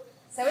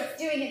 So it's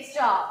doing its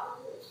job.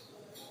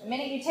 The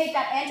minute you take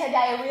that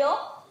anti-diarrheal,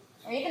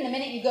 or even the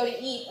minute you go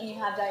to eat when you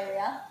have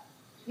diarrhea,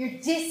 you're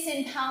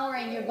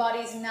disempowering your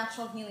body's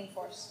natural healing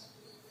force.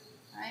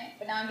 Right?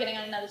 But now I'm getting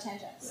on another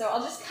tangent. So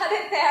I'll just cut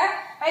it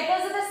there. Right?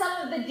 Those are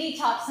some of the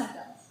detox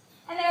symptoms.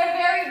 And they're a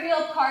very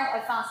real part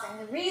of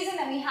fasting. The reason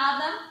that we have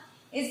them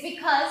is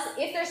because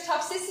if there's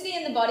toxicity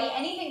in the body,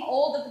 anything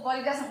old that the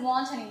body doesn't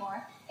want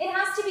anymore, it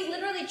has to be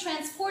literally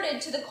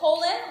transported to the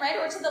colon, right,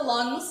 or to the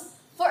lungs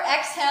for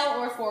exhale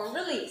or for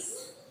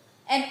release.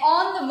 And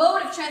on the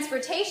mode of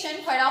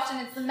transportation, quite often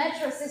it's the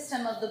metro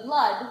system of the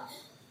blood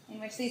in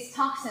which these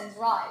toxins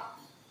ride.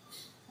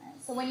 Right?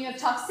 So when you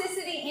have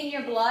toxicity in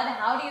your blood,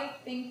 how do you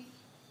think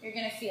you're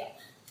going to feel?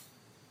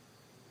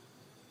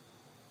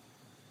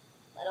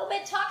 A little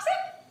bit toxic?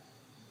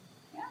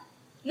 Yeah.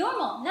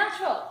 Normal,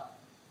 natural.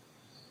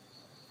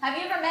 Have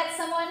you ever met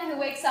someone who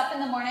wakes up in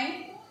the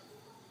morning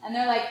and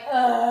they're like,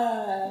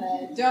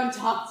 don't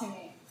talk to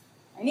me.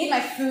 I need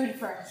my food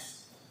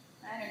first.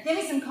 Right? Or give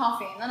me some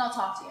coffee and then I'll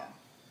talk to you.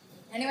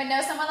 Anyone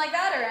know someone like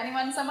that,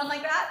 or someone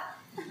like that?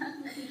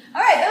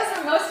 All right, those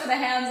are most of the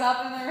hands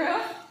up in the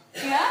room.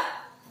 Yeah?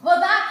 Well,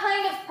 that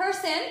kind of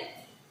person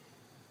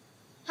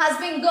has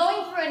been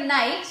going through a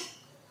night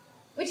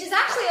which is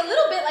actually a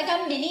little bit like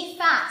a mini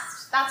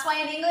fast. That's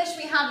why in English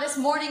we have this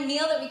morning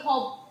meal that we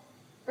call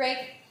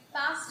breakfast.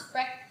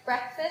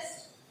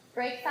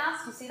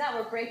 You see that?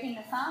 We're breaking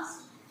the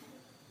fast.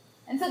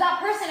 And so that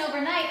person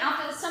overnight,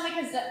 after the stomach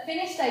has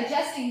finished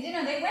digesting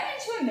dinner, they went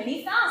into a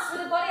mini fast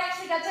where the body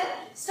actually got to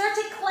start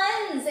to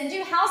cleanse and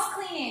do house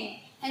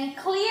cleaning and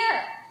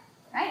clear,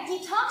 right?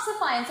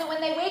 Detoxify. And so when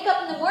they wake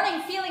up in the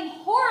morning feeling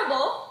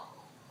horrible,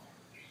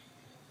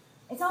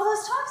 it's all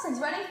those toxins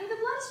running through the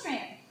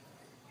bloodstream.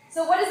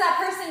 So what does that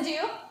person do?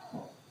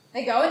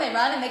 They go and they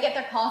run and they get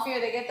their coffee or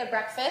they get their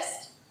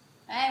breakfast.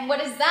 Right? And what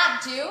does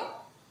that do?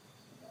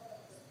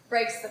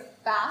 Breaks the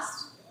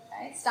fast,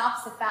 right?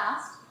 Stops the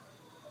fast.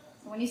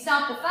 So when you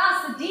stop the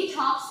fast, the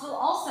detox will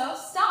also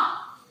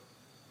stop.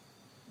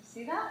 You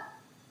see that?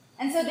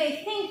 And so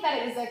they think that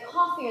it was their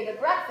coffee or the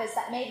breakfast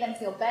that made them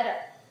feel better.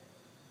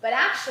 But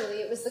actually,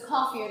 it was the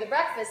coffee or the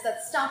breakfast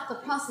that stopped the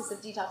process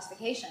of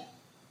detoxification.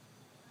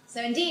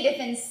 So indeed, if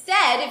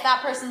that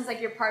person's like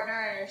your partner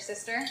or your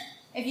sister,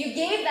 if you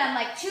gave them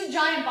like 2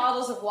 giant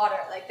bottles of water,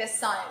 like this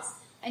size,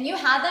 and you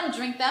had them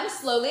drink them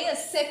slowly, a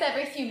sip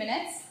every few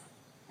minutes,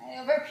 right,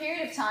 over a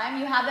period of time,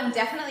 you had them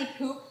definitely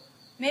poop.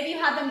 Maybe you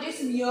had them do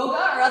some yoga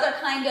or other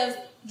kind of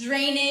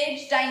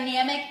drainage,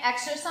 dynamic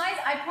exercise.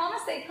 I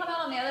promise they'd come out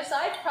on the other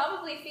side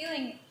probably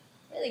feeling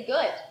really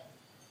good.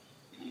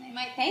 And they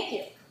might thank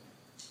you.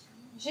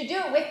 You should do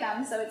it with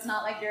them, so it's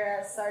not like you're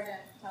a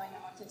sergeant telling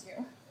them what to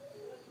do.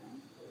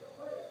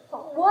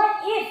 But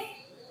what if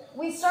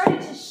we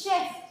started to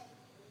shift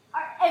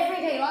our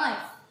everyday life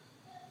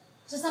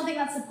to something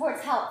that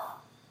supports health,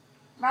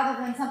 rather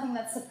than something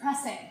that's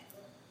suppressing?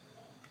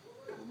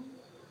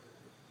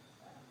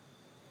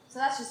 So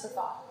that's just a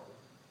thought.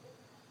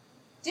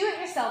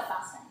 Do-it-yourself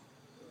fasting.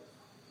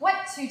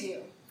 What to do?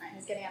 All right,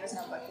 he's getting out his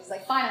notebook. He's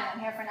like, finally, I'm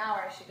here for an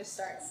hour. She just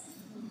starts.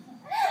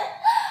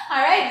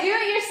 All right,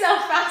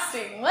 do-it-yourself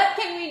fasting. What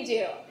can we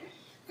do?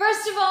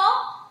 First of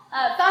all,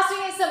 fasting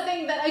is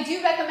something that I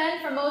do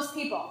recommend for most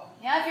people.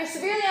 Yeah, if you're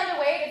severely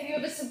underweight, if you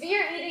have a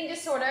severe eating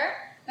disorder,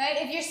 right?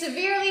 If you're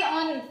severely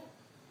on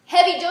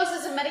heavy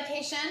doses of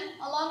medication,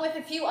 along with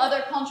a few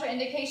other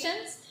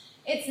contraindications,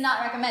 it's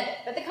not recommended.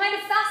 But the kind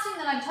of fasting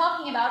that I'm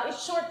talking about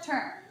is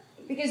short-term,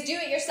 because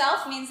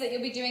do-it-yourself means that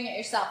you'll be doing it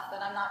yourself,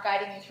 that I'm not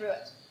guiding you through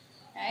it.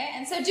 Okay?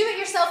 And so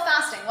do-it-yourself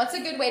fasting, what's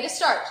a good way to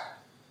start?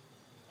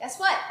 Guess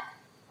what?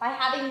 By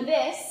having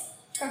this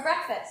for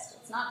breakfast.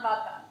 It's not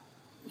vodka.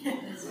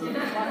 It's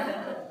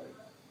water.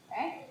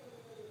 Okay?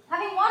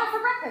 Having water for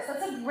breakfast,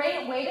 that's a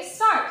great way to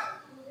start.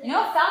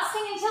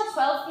 Fasting until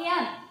 12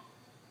 p.m.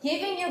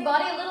 Giving your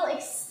body a little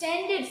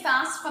extended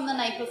fast from the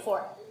night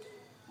before.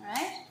 All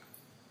right?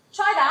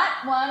 Try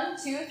that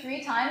 1, 2,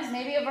 3 times,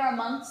 maybe over a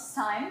month's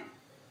time.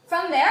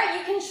 From there,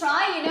 you can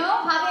try,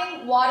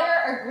 having water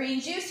or green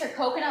juice or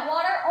coconut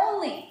water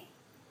only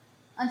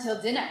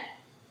until dinner.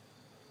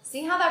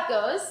 See how that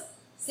goes.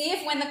 See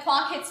if when the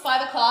clock hits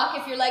 5 o'clock,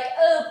 if you're like,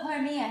 oh,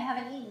 poor me, I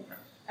haven't eaten.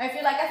 Or if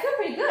you're like, I feel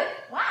pretty good.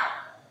 Wow.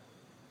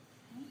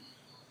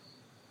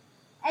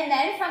 And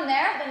then from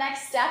there, the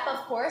next step, of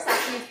course,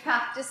 after you've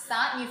practiced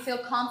that and you feel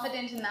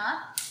confident in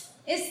that,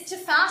 is to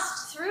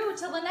fast through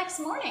till the next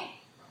morning.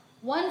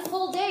 1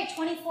 full day,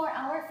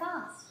 24-hour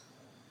fast.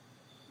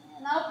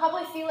 And that'll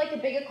probably feel like a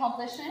big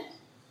accomplishment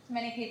to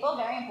many people,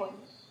 very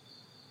important.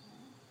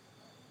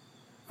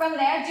 From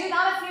there, do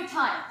that a few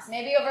times,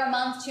 maybe over a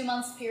month, 2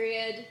 months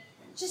period,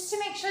 just to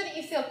make sure that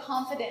you feel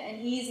confident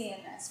and easy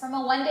in this. From a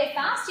 1-day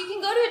fast, you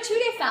can go to a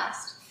 2-day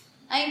fast.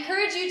 I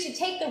encourage you to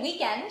take the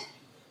weekend,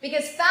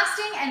 because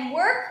fasting and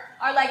work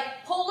are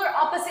like polar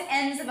opposite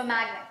ends of a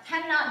magnet,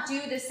 cannot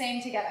do the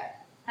same together.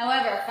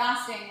 However,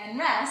 fasting and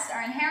rest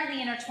are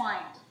inherently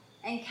intertwined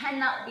and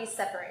cannot be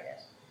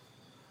separated.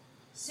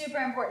 Super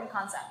important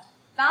concept.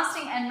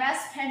 Fasting and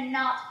rest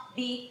cannot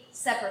be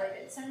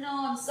separated. So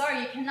no, I'm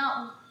sorry, you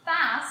cannot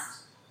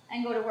fast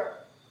and go to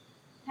work.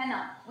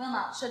 Cannot, will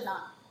not, should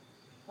not.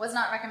 Was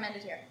not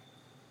recommended here.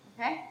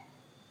 Okay?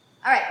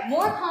 All right,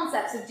 more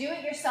concepts of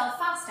do-it-yourself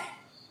fasting.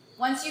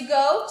 Once you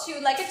go to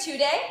like a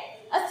 2-day,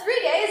 a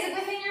 3-day is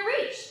within your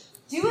reach.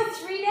 Do a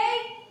 3-day,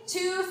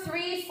 2,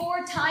 3,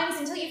 4 times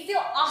until you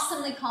feel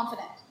awesomely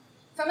confident.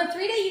 From a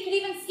 3-day, you could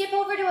even skip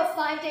over to a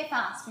 5-day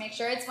fast. Make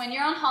sure it's when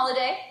you're on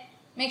holiday.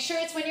 Make sure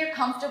it's when you're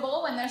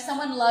comfortable, when there's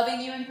someone loving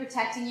you and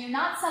protecting you,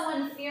 not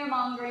someone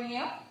fear-mongering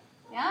you.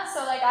 Yeah,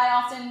 so like I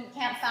often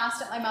can't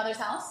fast at my mother's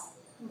house.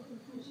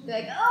 She'd be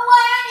like, oh,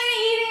 why aren't you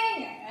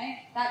eating? Right?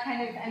 That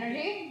kind of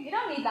energy. You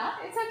don't need that.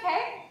 It's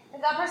okay.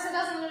 If that person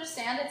doesn't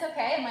understand, it's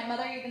okay. And my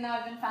mother, even though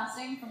I've been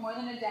fasting for more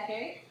than a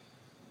decade,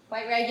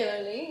 quite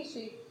regularly,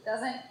 she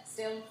doesn't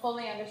still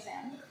fully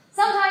understand.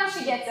 Sometimes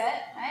she gets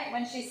it, right?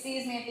 When she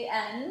sees me at the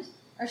end,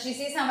 or she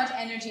sees how much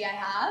energy I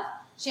have,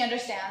 she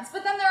understands.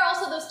 But then there are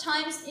also those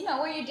times,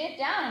 where you dip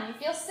down and you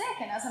feel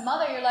sick. And as a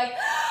mother, you're like,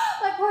 oh,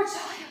 my poor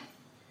child.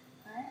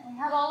 Right? We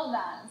have all of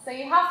that. So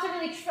you have to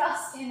really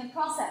trust in the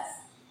process.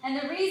 And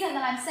the reason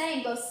that I'm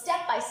saying go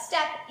step by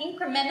step,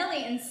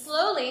 incrementally and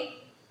slowly,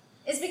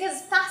 is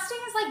because fasting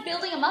is like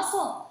building a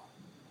muscle,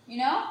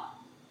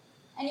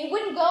 And you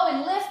wouldn't go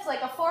and lift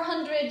like a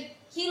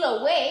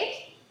 400-kilo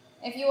weight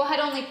if you had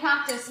only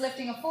practiced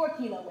lifting a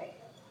 4-kilo weight.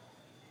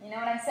 You know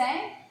what I'm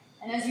saying?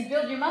 And as you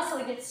build your muscle,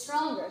 it gets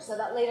stronger so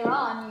that later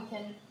on you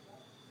can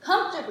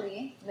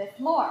comfortably lift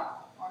more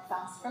or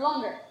fast for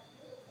longer.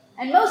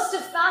 And most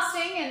of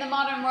fasting in the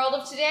modern world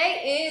of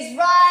today is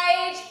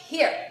right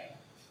here.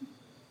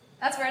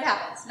 That's where it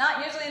happens.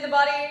 Not usually in the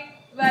body,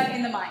 but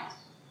in the mind.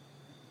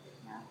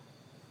 Yeah.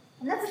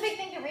 And that's a big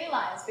thing to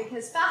realize,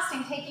 because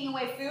fasting, taking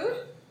away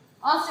food,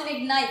 often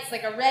ignites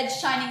like a red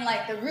shining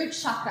light, the root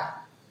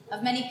chakra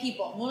of many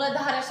people,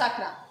 Muladhara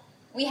chakra.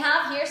 We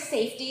have here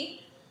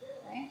safety,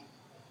 right?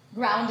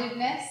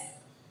 Groundedness,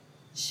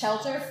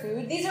 shelter,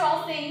 food. These are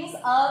all things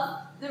of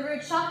the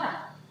root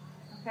chakra.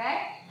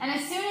 Okay? And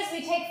as soon as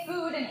we take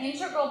food, an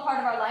integral part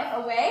of our life,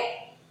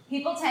 away,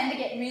 people tend to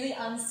get really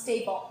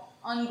unstable,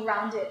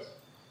 ungrounded.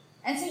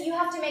 And so you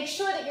have to make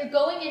sure that you're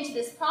going into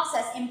this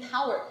process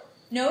empowered,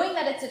 knowing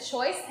that it's a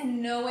choice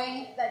and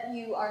knowing that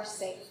you are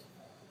safe.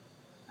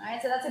 All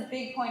right? So that's a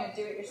big point of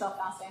do-it-yourself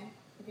fasting.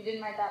 If you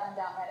didn't write that one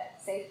down, write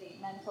it. Safety,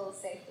 mental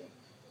safety.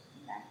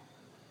 Okay?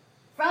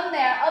 From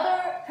there,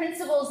 other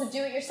principles of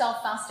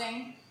do-it-yourself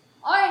fasting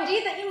are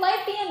indeed that you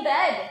might be in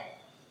bed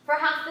for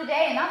half the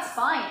day, and that's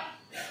fine.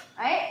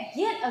 Right?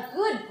 Get a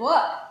good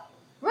book.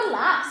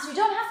 Relax. You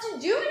don't have to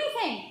do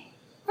anything.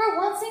 For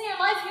once in your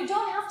life, you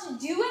don't have to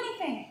do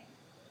anything.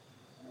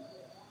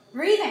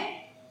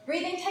 Breathing.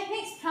 Breathing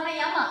techniques.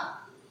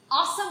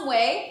 awesome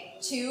way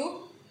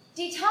to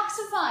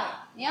detoxify.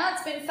 Yeah,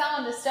 it's been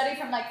found, a study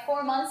from like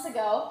 4 months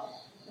ago,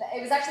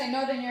 it was actually a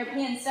Northern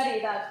European study,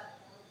 that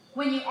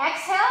when you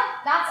exhale,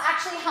 that's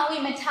actually how we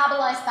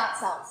metabolize fat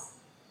cells.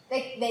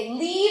 They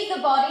leave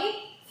the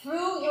body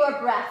through your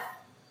breath.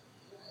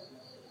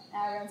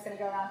 Now everyone's going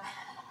to go around.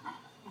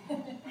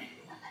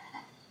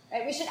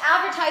 Right, we should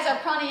advertise our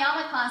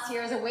pranayama class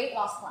here as a weight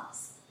loss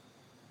class.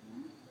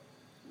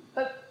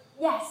 But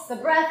yes, the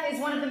breath is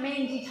one of the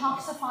main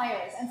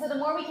detoxifiers. And so the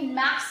more we can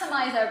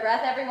maximize our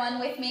breath, everyone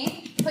with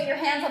me, put your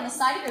hands on the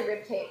side of your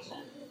rib cage.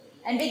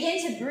 And begin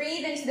to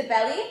breathe into the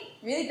belly,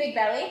 really big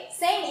belly.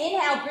 Same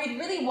inhale, breathe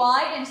really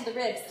wide into the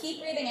ribs.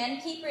 Keep breathing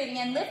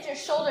in, lift your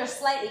shoulders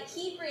slightly,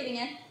 keep breathing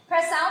in,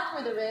 press out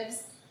through the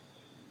ribs,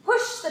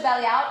 push the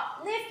belly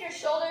out, lift your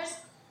shoulders,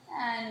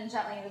 and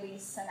gently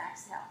release and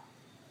exhale.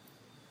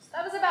 So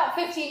that was about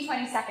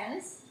 15-20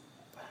 seconds.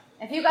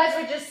 If you guys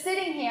were just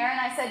sitting here and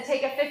I said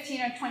take a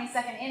 15 or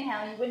 20-second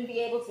inhale, you wouldn't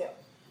be able to.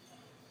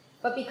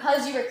 But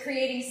because you were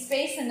creating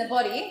space in the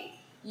body,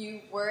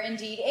 you were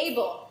indeed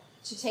able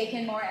to take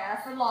in more air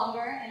for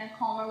longer in a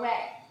calmer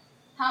way.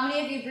 How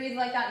many of you breathe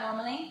like that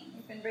normally?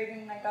 You've been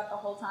breathing like that the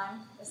whole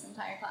time, this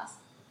entire class?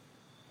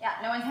 Yeah,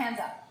 no one's hands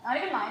up. Not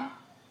even mine.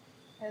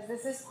 Because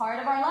this is part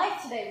of our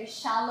life today. We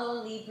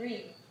shallowly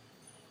breathe.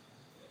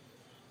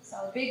 So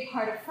a big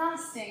part of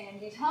fasting and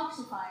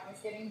detoxifying is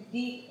getting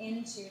deep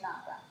into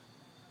that breath.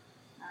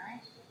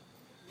 Alright?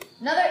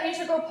 Another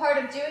integral part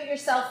of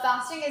do-it-yourself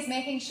fasting is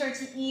making sure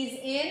to ease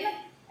in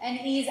and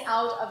ease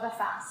out of the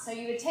fast. So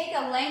you would take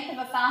a length of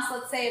a fast,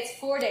 let's say it's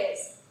 4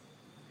 days.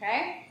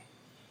 Okay?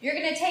 You're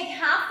going to take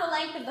half the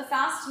length of the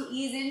fast to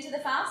ease into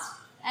the fast,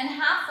 and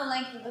half the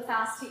length of the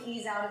fast to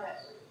ease out of it.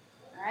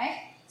 Alright?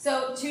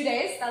 So 2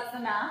 days, that's the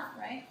math,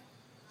 right?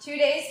 2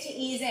 days to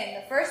ease in.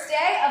 The first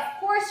day, of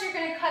course, you're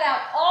going to cut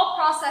out all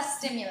processed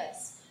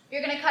stimulants.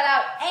 You're going to cut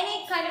out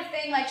any kind of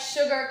thing like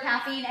sugar,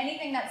 caffeine,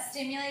 anything that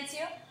stimulates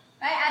you.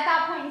 Right? At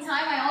that point in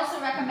time, I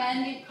also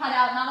recommend you cut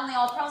out not only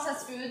all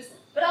processed foods,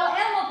 but all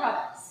animal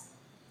products.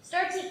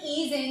 Start to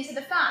ease into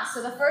the fast.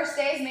 So the first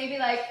day is maybe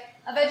like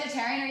a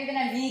vegetarian or even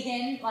a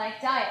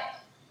vegan-like diet.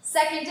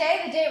 Second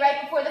day, the day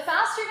right before the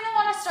fast, you're going to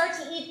want to start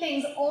to eat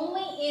things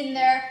only in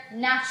their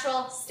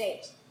natural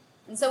state.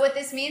 And so what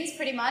this means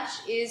pretty much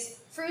is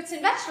fruits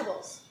and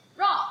vegetables,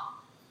 raw.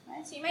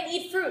 Right? So you might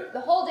eat fruit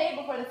the whole day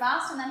before the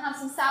fast and then have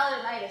some salad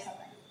at night or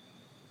something.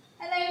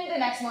 And then the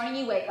next morning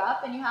you wake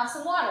up and you have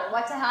some water.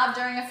 What to have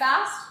during a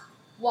fast?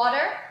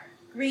 Water,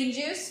 green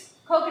juice,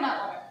 coconut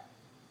water.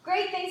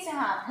 Great things to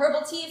have.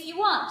 Herbal tea if you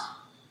want.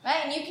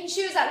 Right? And you can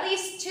choose at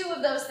least 2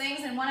 of those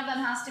things, and one of them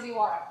has to be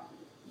water.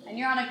 And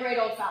you're on a great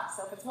old fast.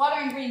 So if it's water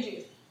and green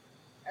juice,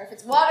 or if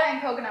it's water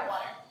and coconut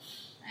water,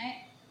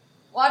 right?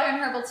 Water and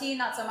herbal tea,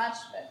 not so much,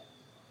 but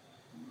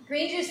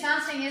green juice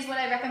fasting is what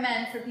I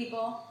recommend for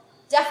people,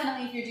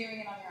 definitely if you're doing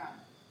it on your own.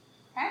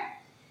 Okay?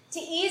 To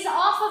ease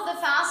off of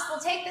the fast, we'll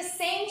take the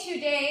same 2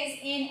 days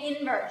in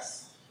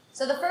inverse.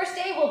 So the first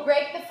day, we'll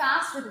break the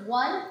fast with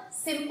one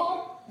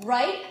simple,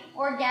 ripe,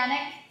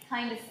 organic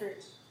kind of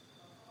fruit.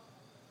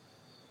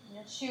 And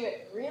you'll chew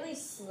it really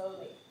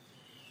slowly,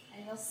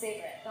 and you'll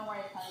savor it. Don't worry,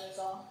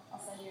 Tyler, I'll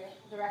send you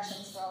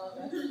directions for all of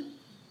this.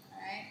 All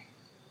right?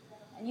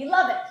 And you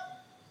love it.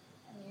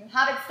 And you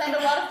have it spend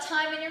a lot of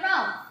time in your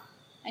mouth.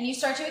 And you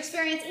start to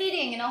experience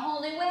eating in a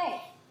whole new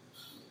way.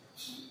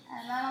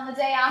 And then on the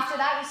day after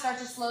that, you start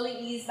to slowly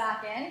ease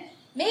back in.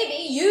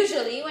 Maybe,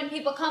 usually, when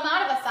people come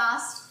out of a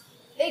fast,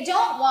 they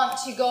don't want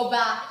to go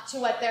back to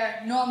what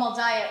their normal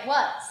diet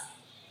was.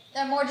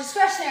 They're more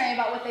discretionary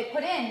about what they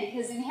put in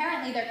because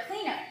inherently they're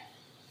cleaner.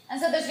 And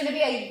so there's going to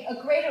be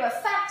a greater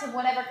effect of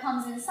whatever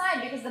comes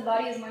inside because the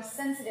body is more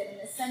sensitive. And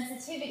this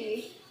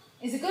sensitivity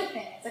is a good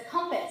thing. It's a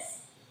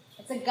compass.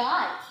 It's a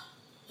guide.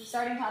 We're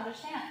starting to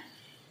understand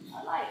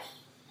our life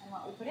and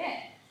what we put in.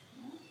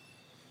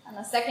 On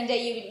the second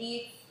day, you would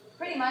eat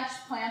pretty much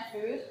plant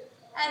food.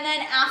 And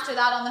then after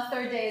that, on the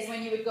third day is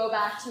when you would go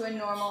back to a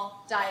normal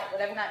diet,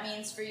 whatever that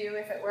means for you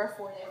if it were a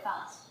 4-day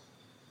fast.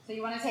 So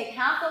you want to take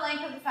half the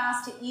length of the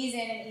fast to ease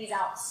in and ease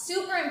out.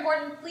 Super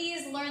important.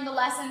 Please learn the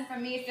lesson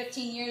from me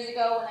 15 years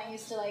ago when I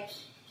used to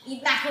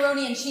eat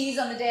macaroni and cheese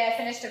on the day I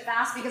finished a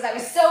fast because I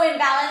was so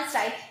imbalanced.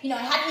 I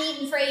hadn't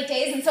eaten for 8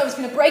 days, and so I was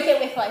going to break it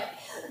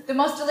with the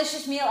most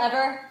delicious meal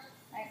ever.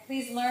 Right?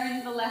 Please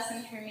learn the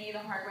lesson from me the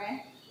hard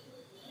way.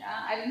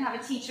 Yeah, I didn't have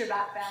a teacher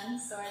back then,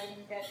 so I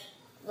didn't get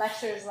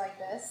lectures like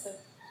this. So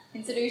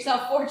consider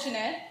yourself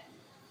fortunate.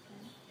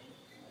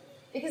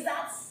 Because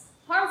that's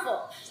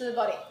harmful to the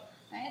body.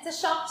 Right? It's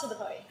a shock to the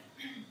body.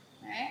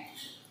 Right?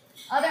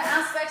 Other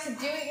aspects of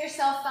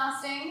do-it-yourself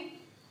fasting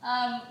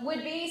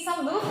would be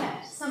some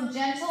movement, some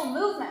gentle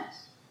movement.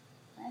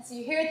 Right? So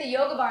you're here at the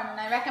Yoga Barn, and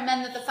I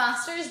recommend that the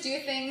fasters do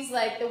things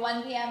like the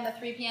 1 p.m., the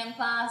 3 p.m.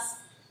 class,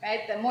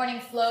 right? The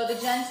morning flow,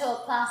 the gentle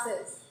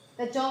classes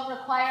that don't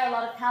require a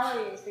lot of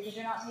calories because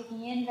you're not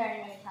taking in very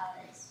many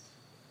calories.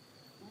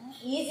 Right?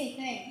 Easy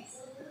things.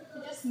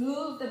 To just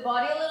move the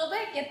body a little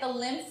bit, get the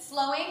lymph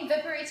flowing,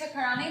 Viparita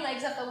Karani,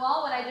 legs up the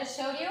wall, what I just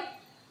showed you.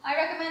 I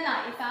recommend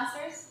that, you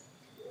fasters.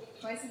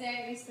 Where twice a day,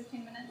 at least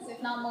 15 minutes,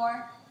 if not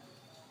more.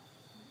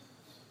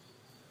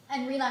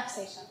 And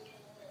relaxation.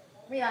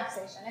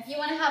 Relaxation. If you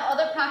want to have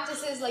other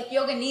practices like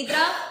Yoga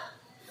Nidra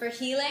for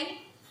healing,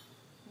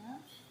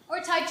 or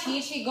Tai Chi,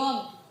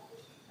 Qigong,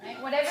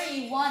 right? Whatever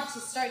you want to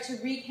start to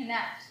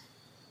reconnect.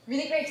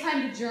 Really great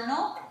time to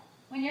journal.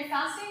 When you're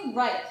fasting,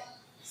 write.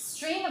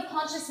 Stream of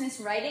consciousness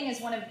writing is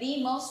one of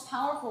the most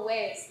powerful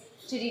ways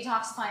to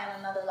detoxify on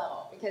another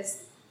level,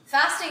 because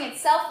fasting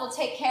itself will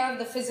take care of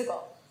the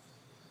physical.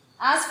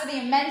 As for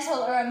the mental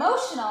or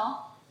emotional,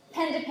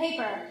 pen to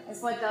paper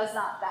is what does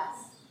that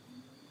best.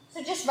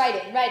 So just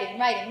writing.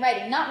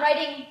 Not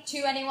writing to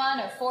anyone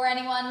or for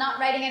anyone, not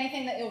writing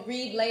anything that you'll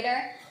read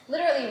later.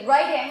 Literally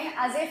writing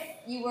as if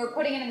you were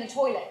putting it in the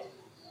toilet.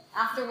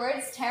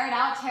 Afterwards, tear it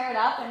out, tear it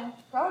up, and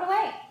throw it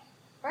away.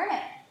 Burn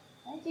it.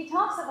 Right?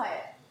 Detoxify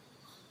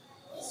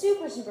it.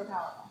 Super, super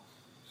powerful.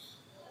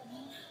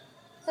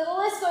 So the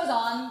list goes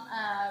on.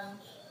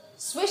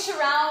 Swish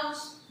around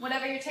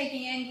whatever you're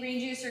taking in, green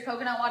juice or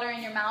coconut water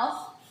in your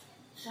mouth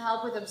to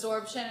help with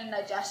absorption and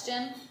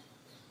digestion.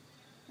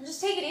 And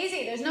just take it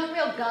easy. There's no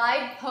real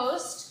guide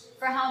post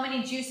for how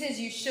many juices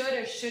you should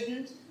or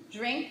shouldn't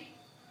drink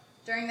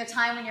during the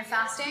time when you're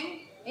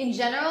fasting. In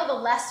general,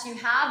 the less you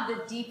have,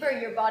 the deeper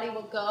your body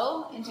will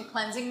go into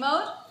cleansing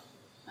mode.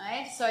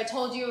 Right? So I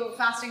told you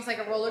fasting's like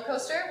a roller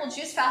coaster. Well,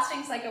 juice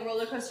fasting's like a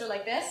roller coaster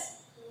like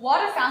this.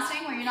 Water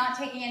fasting, where you're not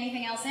taking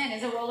anything else in,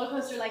 is a roller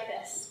coaster like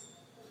this.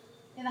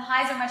 And the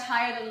highs are much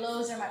higher, the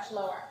lows are much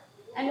lower.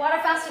 And water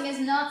fasting is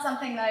not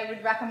something that I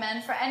would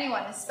recommend for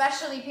anyone,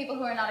 especially people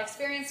who are not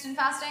experienced in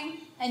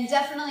fasting, and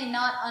definitely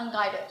not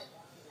unguided.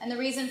 And the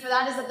reason for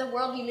that is that the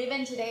world we live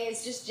in today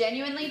is just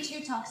genuinely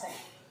too toxic.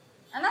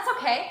 And that's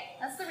okay,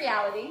 that's the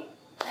reality,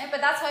 right?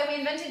 But that's why we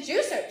invented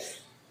juicers.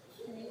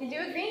 And you can do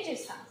a green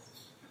juice fast.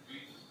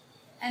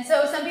 And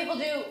so some people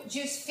do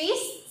juice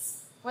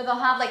feasts, where they'll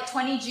have like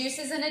 20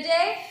 juices in a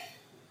day.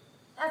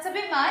 That's a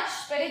bit much,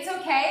 but it's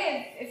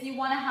okay if you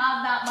want to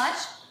have that much.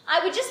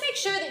 I would just make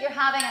sure that you're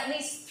having at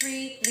least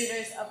 3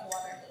 liters of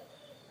water.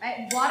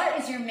 Right? Water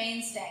is your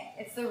mainstay.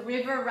 It's the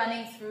river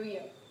running through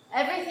you.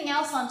 Everything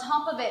else on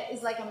top of it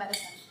is like a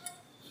medicine.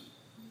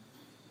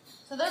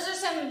 So those are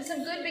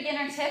some good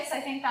beginner tips. I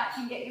think that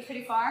can get you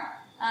pretty far.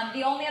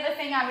 The only other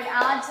thing I would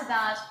add to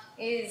that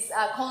is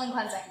colon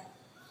cleansing.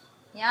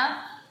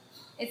 Yeah?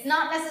 It's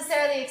not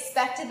necessarily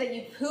expected that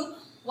you poop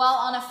while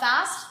on a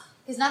fast,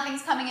 because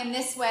nothing's coming in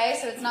this way,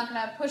 so it's not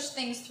going to push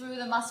things through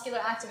the muscular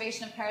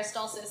activation of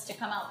peristalsis to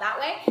come out that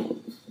way.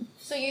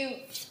 So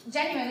you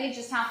genuinely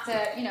just have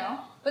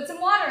to, put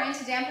some water in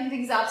to dampen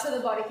things up so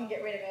the body can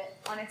get rid of it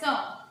on its own.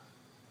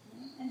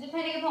 And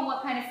depending upon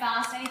what kind of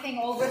fast, anything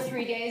over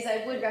 3 days,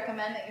 I would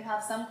recommend that you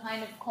have some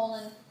kind of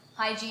colon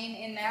hygiene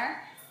in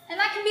there. And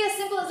that can be as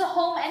simple as a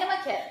home enema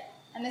kit.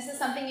 And this is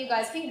something you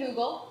guys can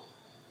Google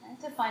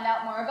to find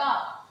out more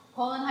about.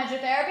 Colon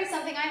hydrotherapy is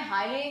something I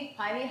highly,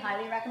 highly,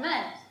 highly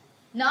recommend.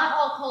 Not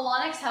all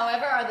colonics,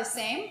 however, are the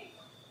same.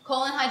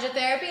 Colon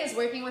hydrotherapy is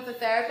working with a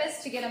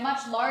therapist to get a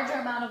much larger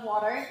amount of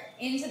water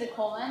into the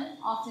colon,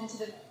 often to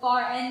the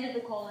far end of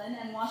the colon,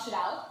 and wash it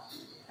out.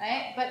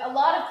 Right? But a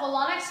lot of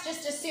colonics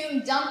just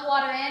assume dump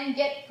water in,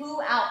 get poo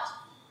out.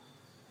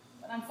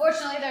 But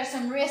unfortunately, there are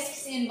some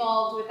risks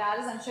involved with that,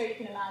 as I'm sure you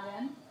can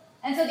imagine.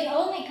 And so the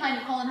only kind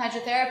of colon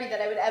hydrotherapy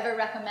that I would ever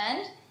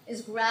recommend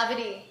is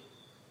gravity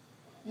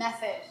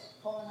method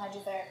colon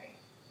hydrotherapy,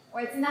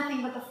 where it's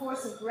nothing but the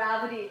force of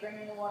gravity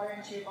bringing the water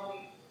into your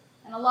body.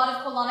 And a lot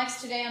of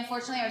colonics today,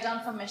 unfortunately, are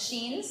done from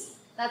machines.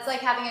 That's like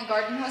having a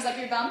garden hose up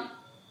your bum.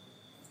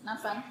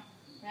 Not fun,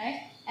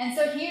 right? And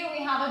so here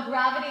we have a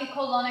gravity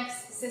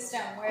colonics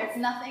system, where it's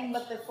nothing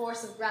but the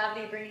force of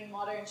gravity bringing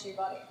water into your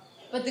body.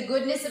 But the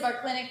goodness of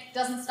our clinic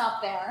doesn't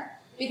stop there,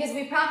 because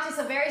we practice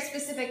a very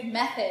specific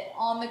method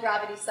on the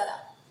gravity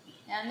setup.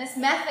 And this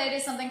method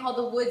is something called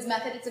the Woods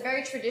method. It's a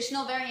very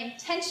traditional, very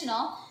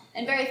intentional,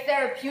 and very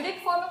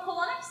therapeutic form of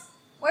colonics,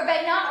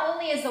 whereby not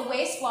only is the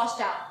waste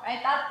washed out, right?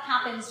 That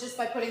happens just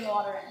by putting the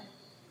water in.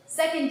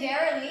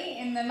 Secondarily,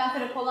 in the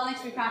method of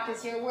colonics we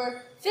practice here,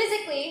 we're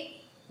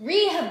physically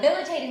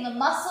rehabilitating the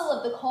muscle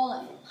of the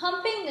colon,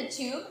 pumping the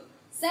tube,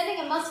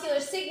 sending a muscular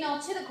signal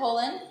to the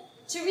colon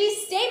to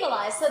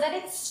restabilize so that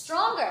it's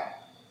stronger.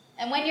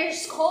 And when your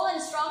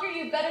colon's stronger,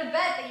 you better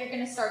bet that you're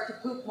going to start to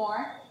poop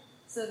more.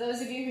 So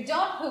those of you who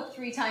don't poop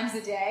 3 times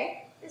a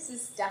day, this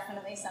is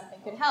definitely something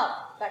that could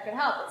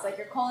help. It's like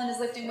your colon is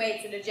lifting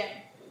weights at a gym.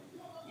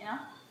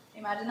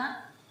 Imagine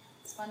that?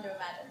 It's fun to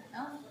imagine,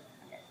 no?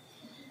 Okay.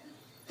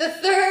 The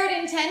third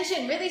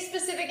intention, really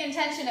specific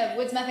intention of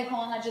Woods method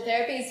colon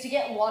hydrotherapy is to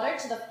get water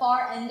to the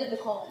far end of the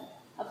colon,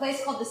 a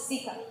place called the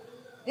cecum.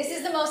 This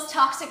is the most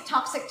toxic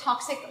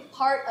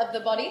part of the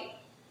body.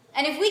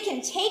 And if we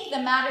can take the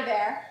matter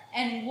there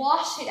and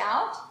wash it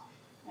out,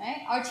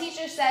 right? Our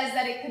teacher says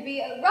that it could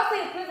be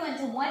roughly equivalent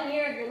to 1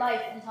 year of your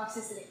life in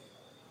toxicity.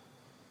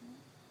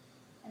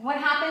 And what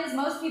happens?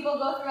 Most people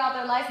go throughout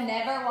their life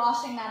never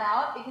washing that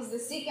out, because the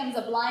cecum's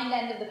a blind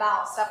end of the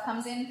bowel. Stuff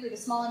comes in through the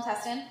small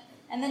intestine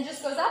and then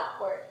just goes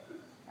upward,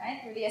 right,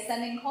 through the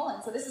ascending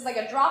colon. So this is like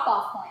a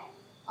drop-off point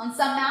On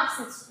some maps,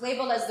 it's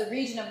labeled as the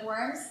region of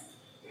worms.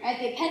 Right?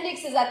 The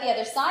appendix is at the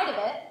other side of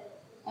it.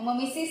 And when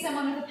we see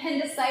someone with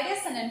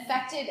appendicitis, an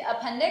infected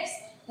appendix,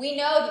 we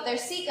know that their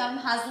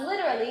cecum has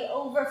literally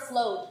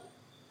overflowed.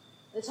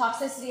 The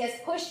toxicity has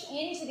pushed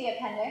into the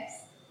appendix,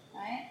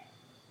 right?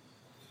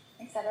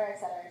 Et cetera, et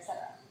cetera, et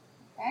cetera.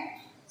 Okay?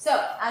 So,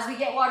 as we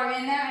get water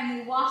in there and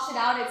we wash it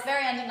out, it's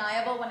very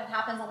undeniable when it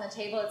happens on the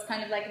table. It's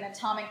kind of like an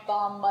atomic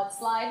bomb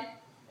mudslide.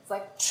 It's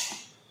like,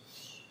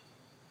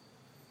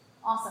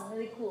 awesome,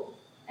 really cool.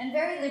 And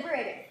very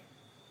liberating.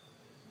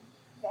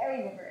 Very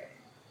liberating.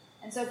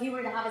 And so if you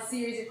were to have a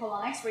series of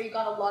colonics where you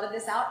got a lot of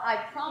this out, I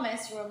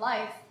promise your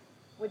life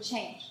would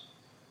change.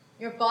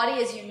 Your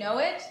body as you know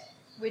it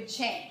would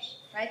change.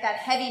 Right? That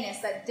heaviness,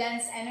 that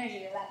dense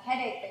energy, or that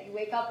headache that you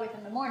wake up with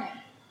in the morning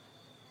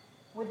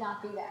would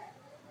not be there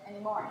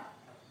anymore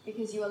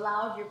because you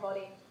allowed your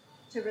body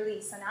to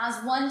release. And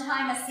as one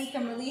time a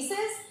cecum releases,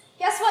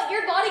 guess what?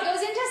 Your body goes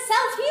into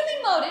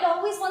self-healing mode. It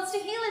always wants to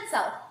heal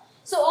itself.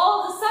 So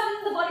all of a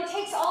sudden, the body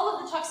takes all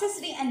of the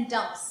toxicity and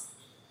dumps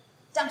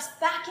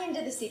back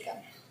into the cecum.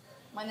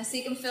 When the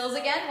cecum fills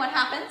again, what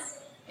happens?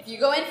 If you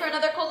go in for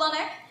another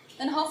colonic,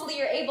 then hopefully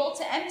you're able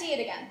to empty it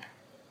again.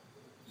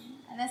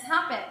 And this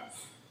happens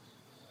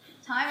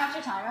time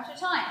after time after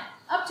time.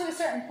 Up to a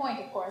certain point,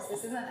 of course.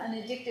 This isn't an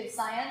addictive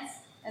science,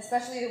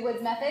 especially the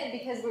Woods method,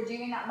 because we're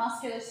doing that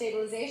muscular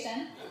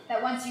stabilization,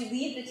 that once you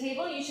leave the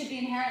table, you should be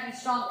inherently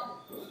stronger,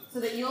 so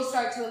that you'll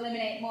start to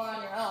eliminate more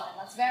on your own. And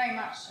that's very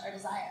much our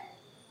desire.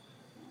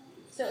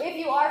 So if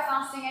you are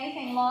fasting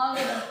anything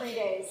longer than 3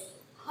 days,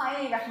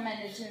 highly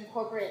recommended to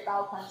incorporate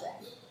bowel cleansing.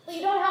 But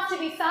you don't have to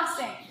be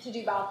fasting to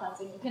do bowel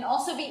cleansing. You can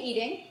also be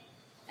eating.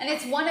 And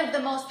it's one of the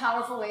most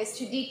powerful ways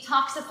to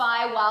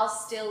detoxify while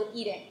still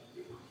eating.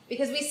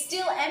 Because we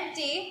still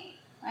empty,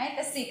 right,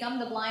 the cecum,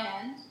 the blind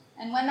end.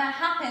 And when that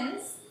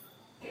happens,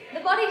 the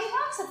body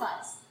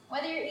detoxifies.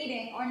 Whether you're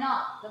eating or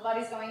not, the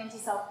body's going into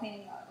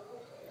self-cleaning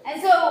mode.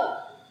 And so,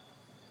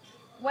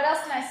 what else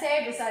can I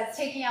say besides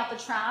taking out the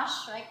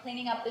trash, right,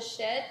 cleaning up the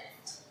shit?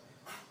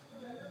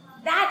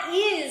 That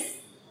is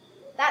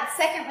that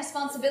second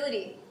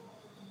responsibility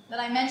that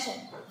I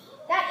mentioned.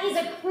 That is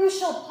a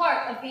crucial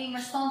part of being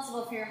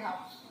responsible for your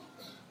health.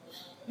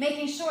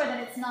 Making sure that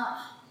it's not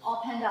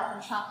all penned up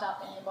and trapped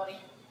up in your body.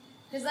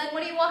 Because then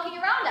what are you walking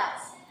around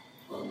as?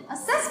 A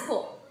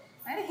cesspool,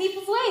 right? A heap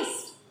of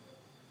waste.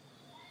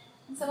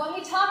 And so when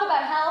we talk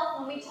about health,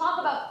 when we talk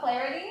about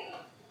clarity,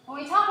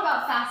 when we talk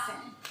about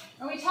fasting,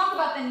 when we talk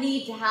about the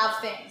need to have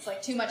things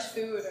like too much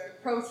food or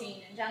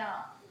protein in general,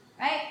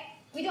 right?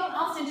 We don't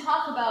often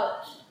talk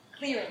about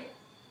clearing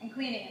and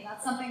cleaning, and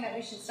that's something that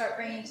we should start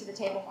bringing to the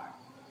table more.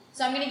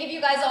 So I'm going to give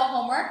you guys all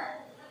homework.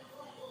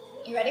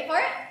 You ready for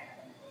it?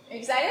 Are you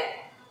excited?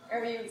 Or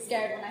were you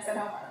scared when I said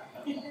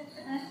homework?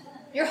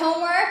 Your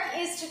homework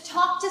is to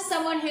talk to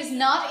someone who's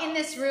not in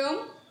this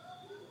room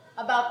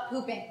about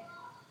pooping.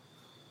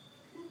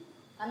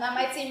 And that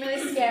might seem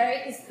really scary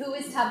because poo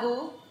is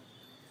taboo.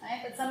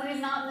 Right? But someone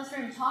who's not in this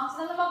room, talk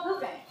to them about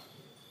pooping.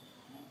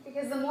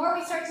 Because the more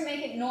we start to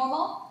make it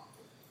normal,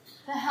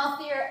 the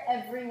healthier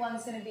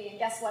everyone's going to be. And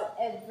guess what?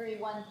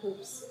 Everyone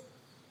poops.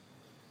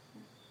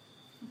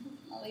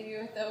 I'll leave you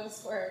with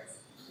those words.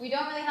 We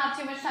don't really have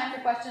too much time for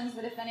questions,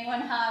 but if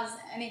anyone has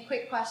any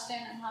quick question,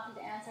 I'm happy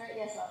to answer it.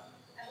 Yes, love?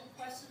 I have a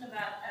question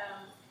about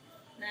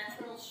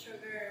natural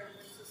sugar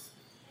versus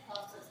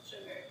processed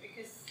sugar.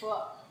 Because,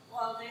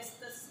 well, there's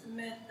this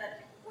myth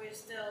that we're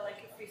still,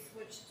 like, if we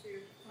switch to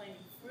plain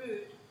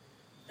fruit,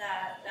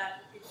 that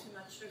would be too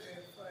much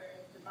sugar for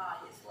the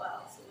body as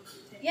well. So would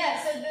you take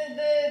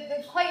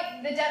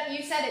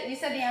you said it. You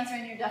said the answer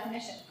in your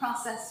definition.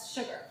 Processed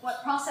sugar.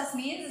 What processed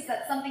means is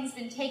that something's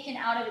been taken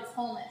out of its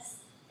wholeness,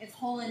 its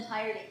whole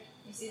entirety.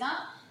 You see that?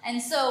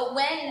 And so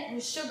when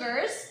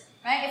sugars,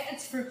 right, if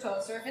it's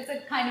fructose or if it's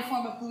a kind of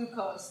form of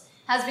glucose,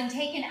 has been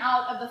taken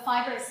out of the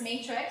fibrous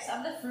matrix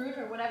of the fruit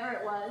or whatever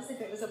it was, if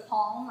it was a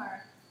palm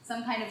or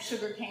some kind of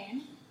sugar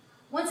cane,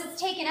 once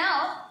it's taken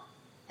out,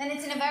 then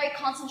it's in a very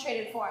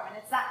concentrated form. And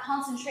it's that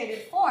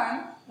concentrated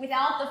form,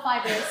 without the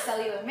fibrous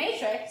cellular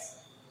matrix,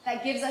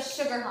 that gives us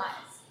sugar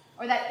highs,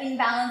 or that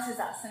imbalances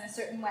us in a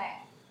certain way.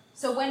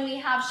 So when we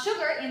have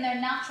sugar in their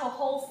natural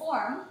whole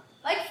form,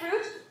 like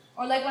fruit,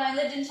 or like when I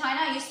lived in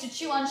China, I used to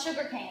chew on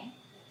sugar cane,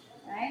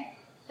 right?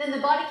 Then the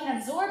body can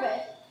absorb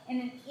it in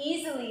an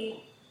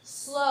easily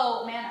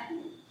slow manner.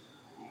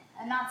 Right?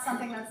 And that's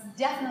something that's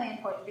definitely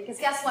important, because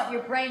guess what?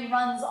 Your brain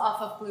runs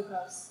off of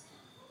glucose.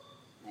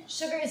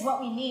 Sugar is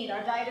what we need.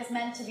 Our diet is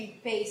meant to be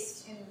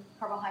based in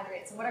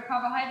carbohydrates. And what are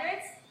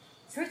carbohydrates?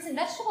 Fruits and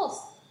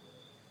vegetables.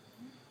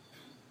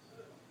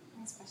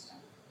 Nice question.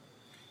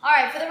 All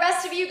right, for the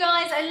rest of you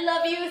guys, I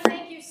love you.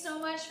 Thank you so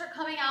much for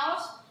coming out.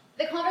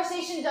 The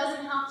conversation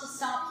doesn't have to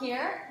stop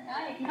here.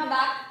 Yeah, you can come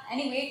back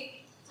any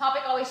week.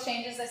 Topic always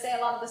changes. I say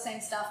a lot of the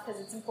same stuff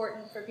because it's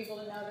important for people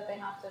to know that they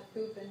have to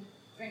poop and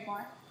drink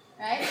more.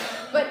 Right?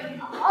 But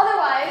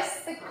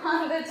otherwise, the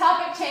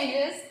topic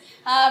changes.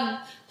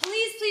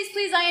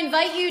 Please, I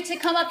invite you to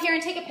come up here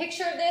and take a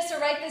picture of this or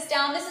write this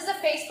down. This is a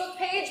Facebook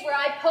page where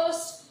I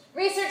post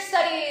research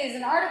studies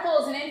and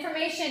articles and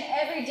information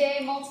every day,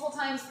 multiple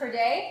times per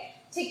day,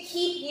 to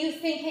keep you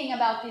thinking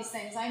about these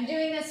things. I'm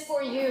doing this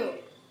for you.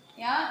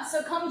 Yeah?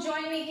 So come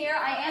join me here.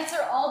 I answer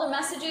all the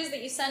messages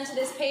that you send to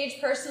this page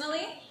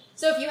personally.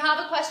 So if you have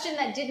a question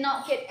that did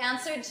not get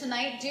answered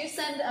tonight, do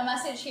send a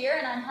message here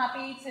and I'm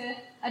happy to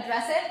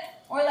address it.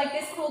 Or like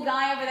this cool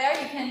guy over there,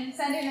 you can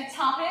send in a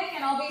topic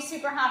and I'll be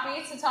super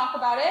happy to talk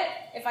about it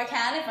if I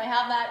can, if I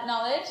have that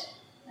knowledge.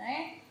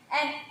 Right?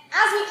 And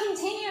as we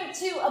continue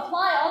to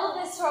apply all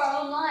of this to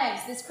our own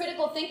lives, this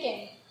critical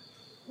thinking,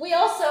 we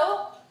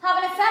also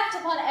have an effect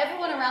upon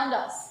everyone around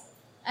us.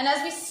 And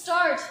as we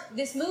start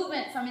this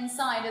movement from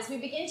inside, as we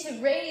begin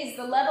to raise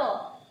the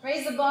level,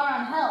 raise the bar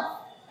on health,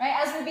 right?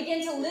 As we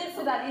begin to live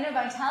for that inner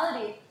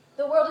vitality,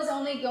 the world is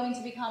only going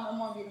to become a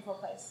more beautiful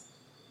place.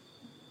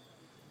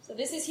 So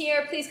this is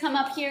here. Please come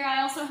up here.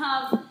 I also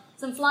have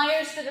some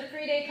flyers for the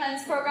 3-day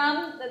cleanse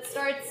program that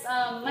starts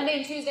Monday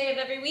and Tuesday of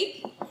every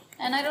week.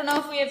 And I don't know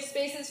if we have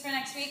spaces for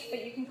next week,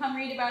 but you can come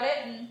read about it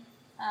and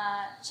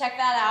check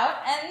that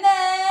out. And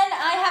then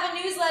I have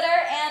a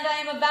newsletter, and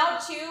I am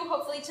about to,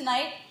 hopefully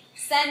tonight,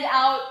 send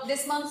out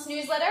this month's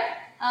newsletter.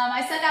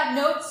 I send out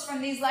notes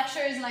from these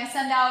lectures, and I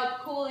send out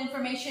cool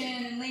information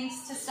and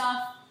links to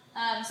stuff.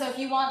 So if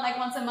you want, like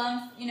once a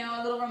month, you know,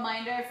 a little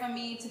reminder from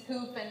me to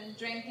poop and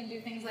drink and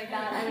do things like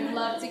that, I would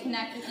love to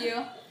connect with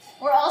you.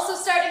 We're also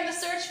starting the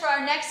search for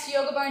our next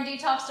Yoga Barn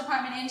Detox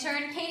Department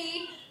intern,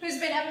 Katie, who's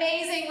been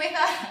amazing with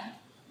us.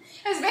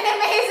 For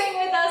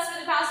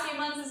the past few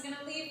months, is going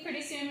to leave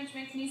pretty soon, which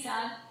makes me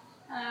sad.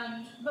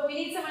 But we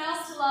need someone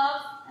else to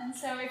love, and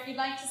so if you'd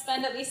like to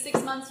spend at least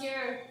 6 months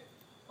here,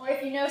 or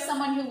if you know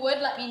someone who would,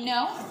 let me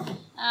know.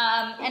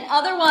 And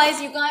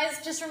otherwise, you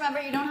guys, just remember,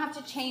 you don't have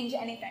to change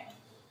anything.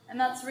 And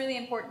that's really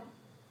important.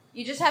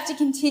 You just have to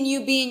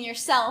continue being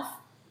yourself,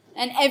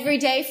 and every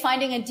day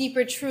finding a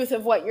deeper truth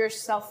of what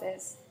yourself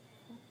is.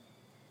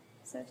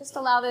 So just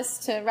allow this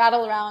to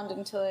rattle around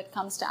until it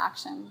comes to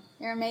action.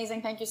 You're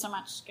amazing. Thank you so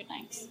much. Good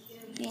night.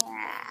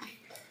 Yeah.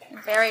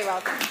 You're very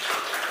welcome.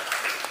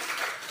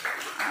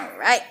 All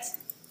right.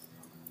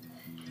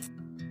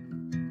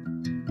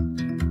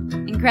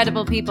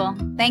 Incredible people,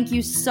 thank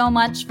you so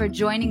much for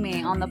joining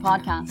me on the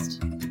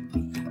podcast.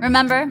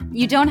 Remember,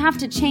 you don't have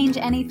to change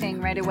anything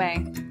right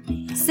away.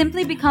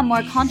 Simply become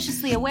more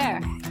consciously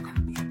aware.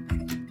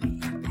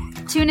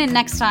 Tune in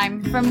next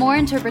time for more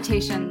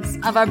interpretations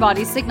of our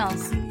body's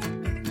signals.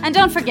 And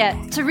don't forget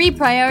to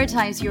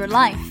reprioritize your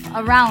life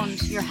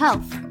around your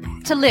health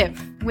to live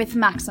with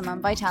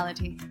maximum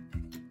vitality.